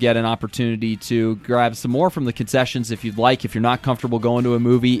also get an opportunity to grab some more from the concessions if you'd like. If you're not comfortable going to a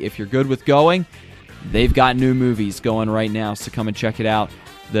movie, if you're good with going, they've got new movies going right now, so come and check it out.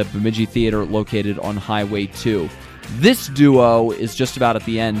 The Bemidji Theater located on Highway 2. This duo is just about at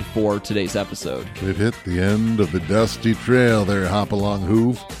the end for today's episode. We've hit the end of the dusty trail there, Hop-Along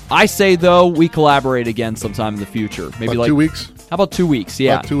Hoove. I say, though, we collaborate again sometime in the future. Maybe About like 2 weeks? How about 2 weeks?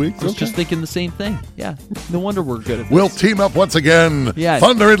 Yeah. About 2 weeks? I was Okay. just thinking the same thing. Yeah. No wonder we're good at this. We'll team up once again. Yeah.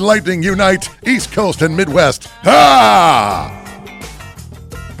 Thunder and lightning unite, East Coast and Midwest. Ah!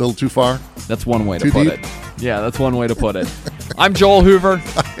 A little too far? That's one way to Too put deep? it. Yeah, that's one way to put it. I'm Joel Hoover,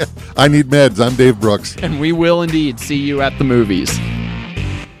 I need meds. I'm Dave Brooks. and we will indeed see you at the movies.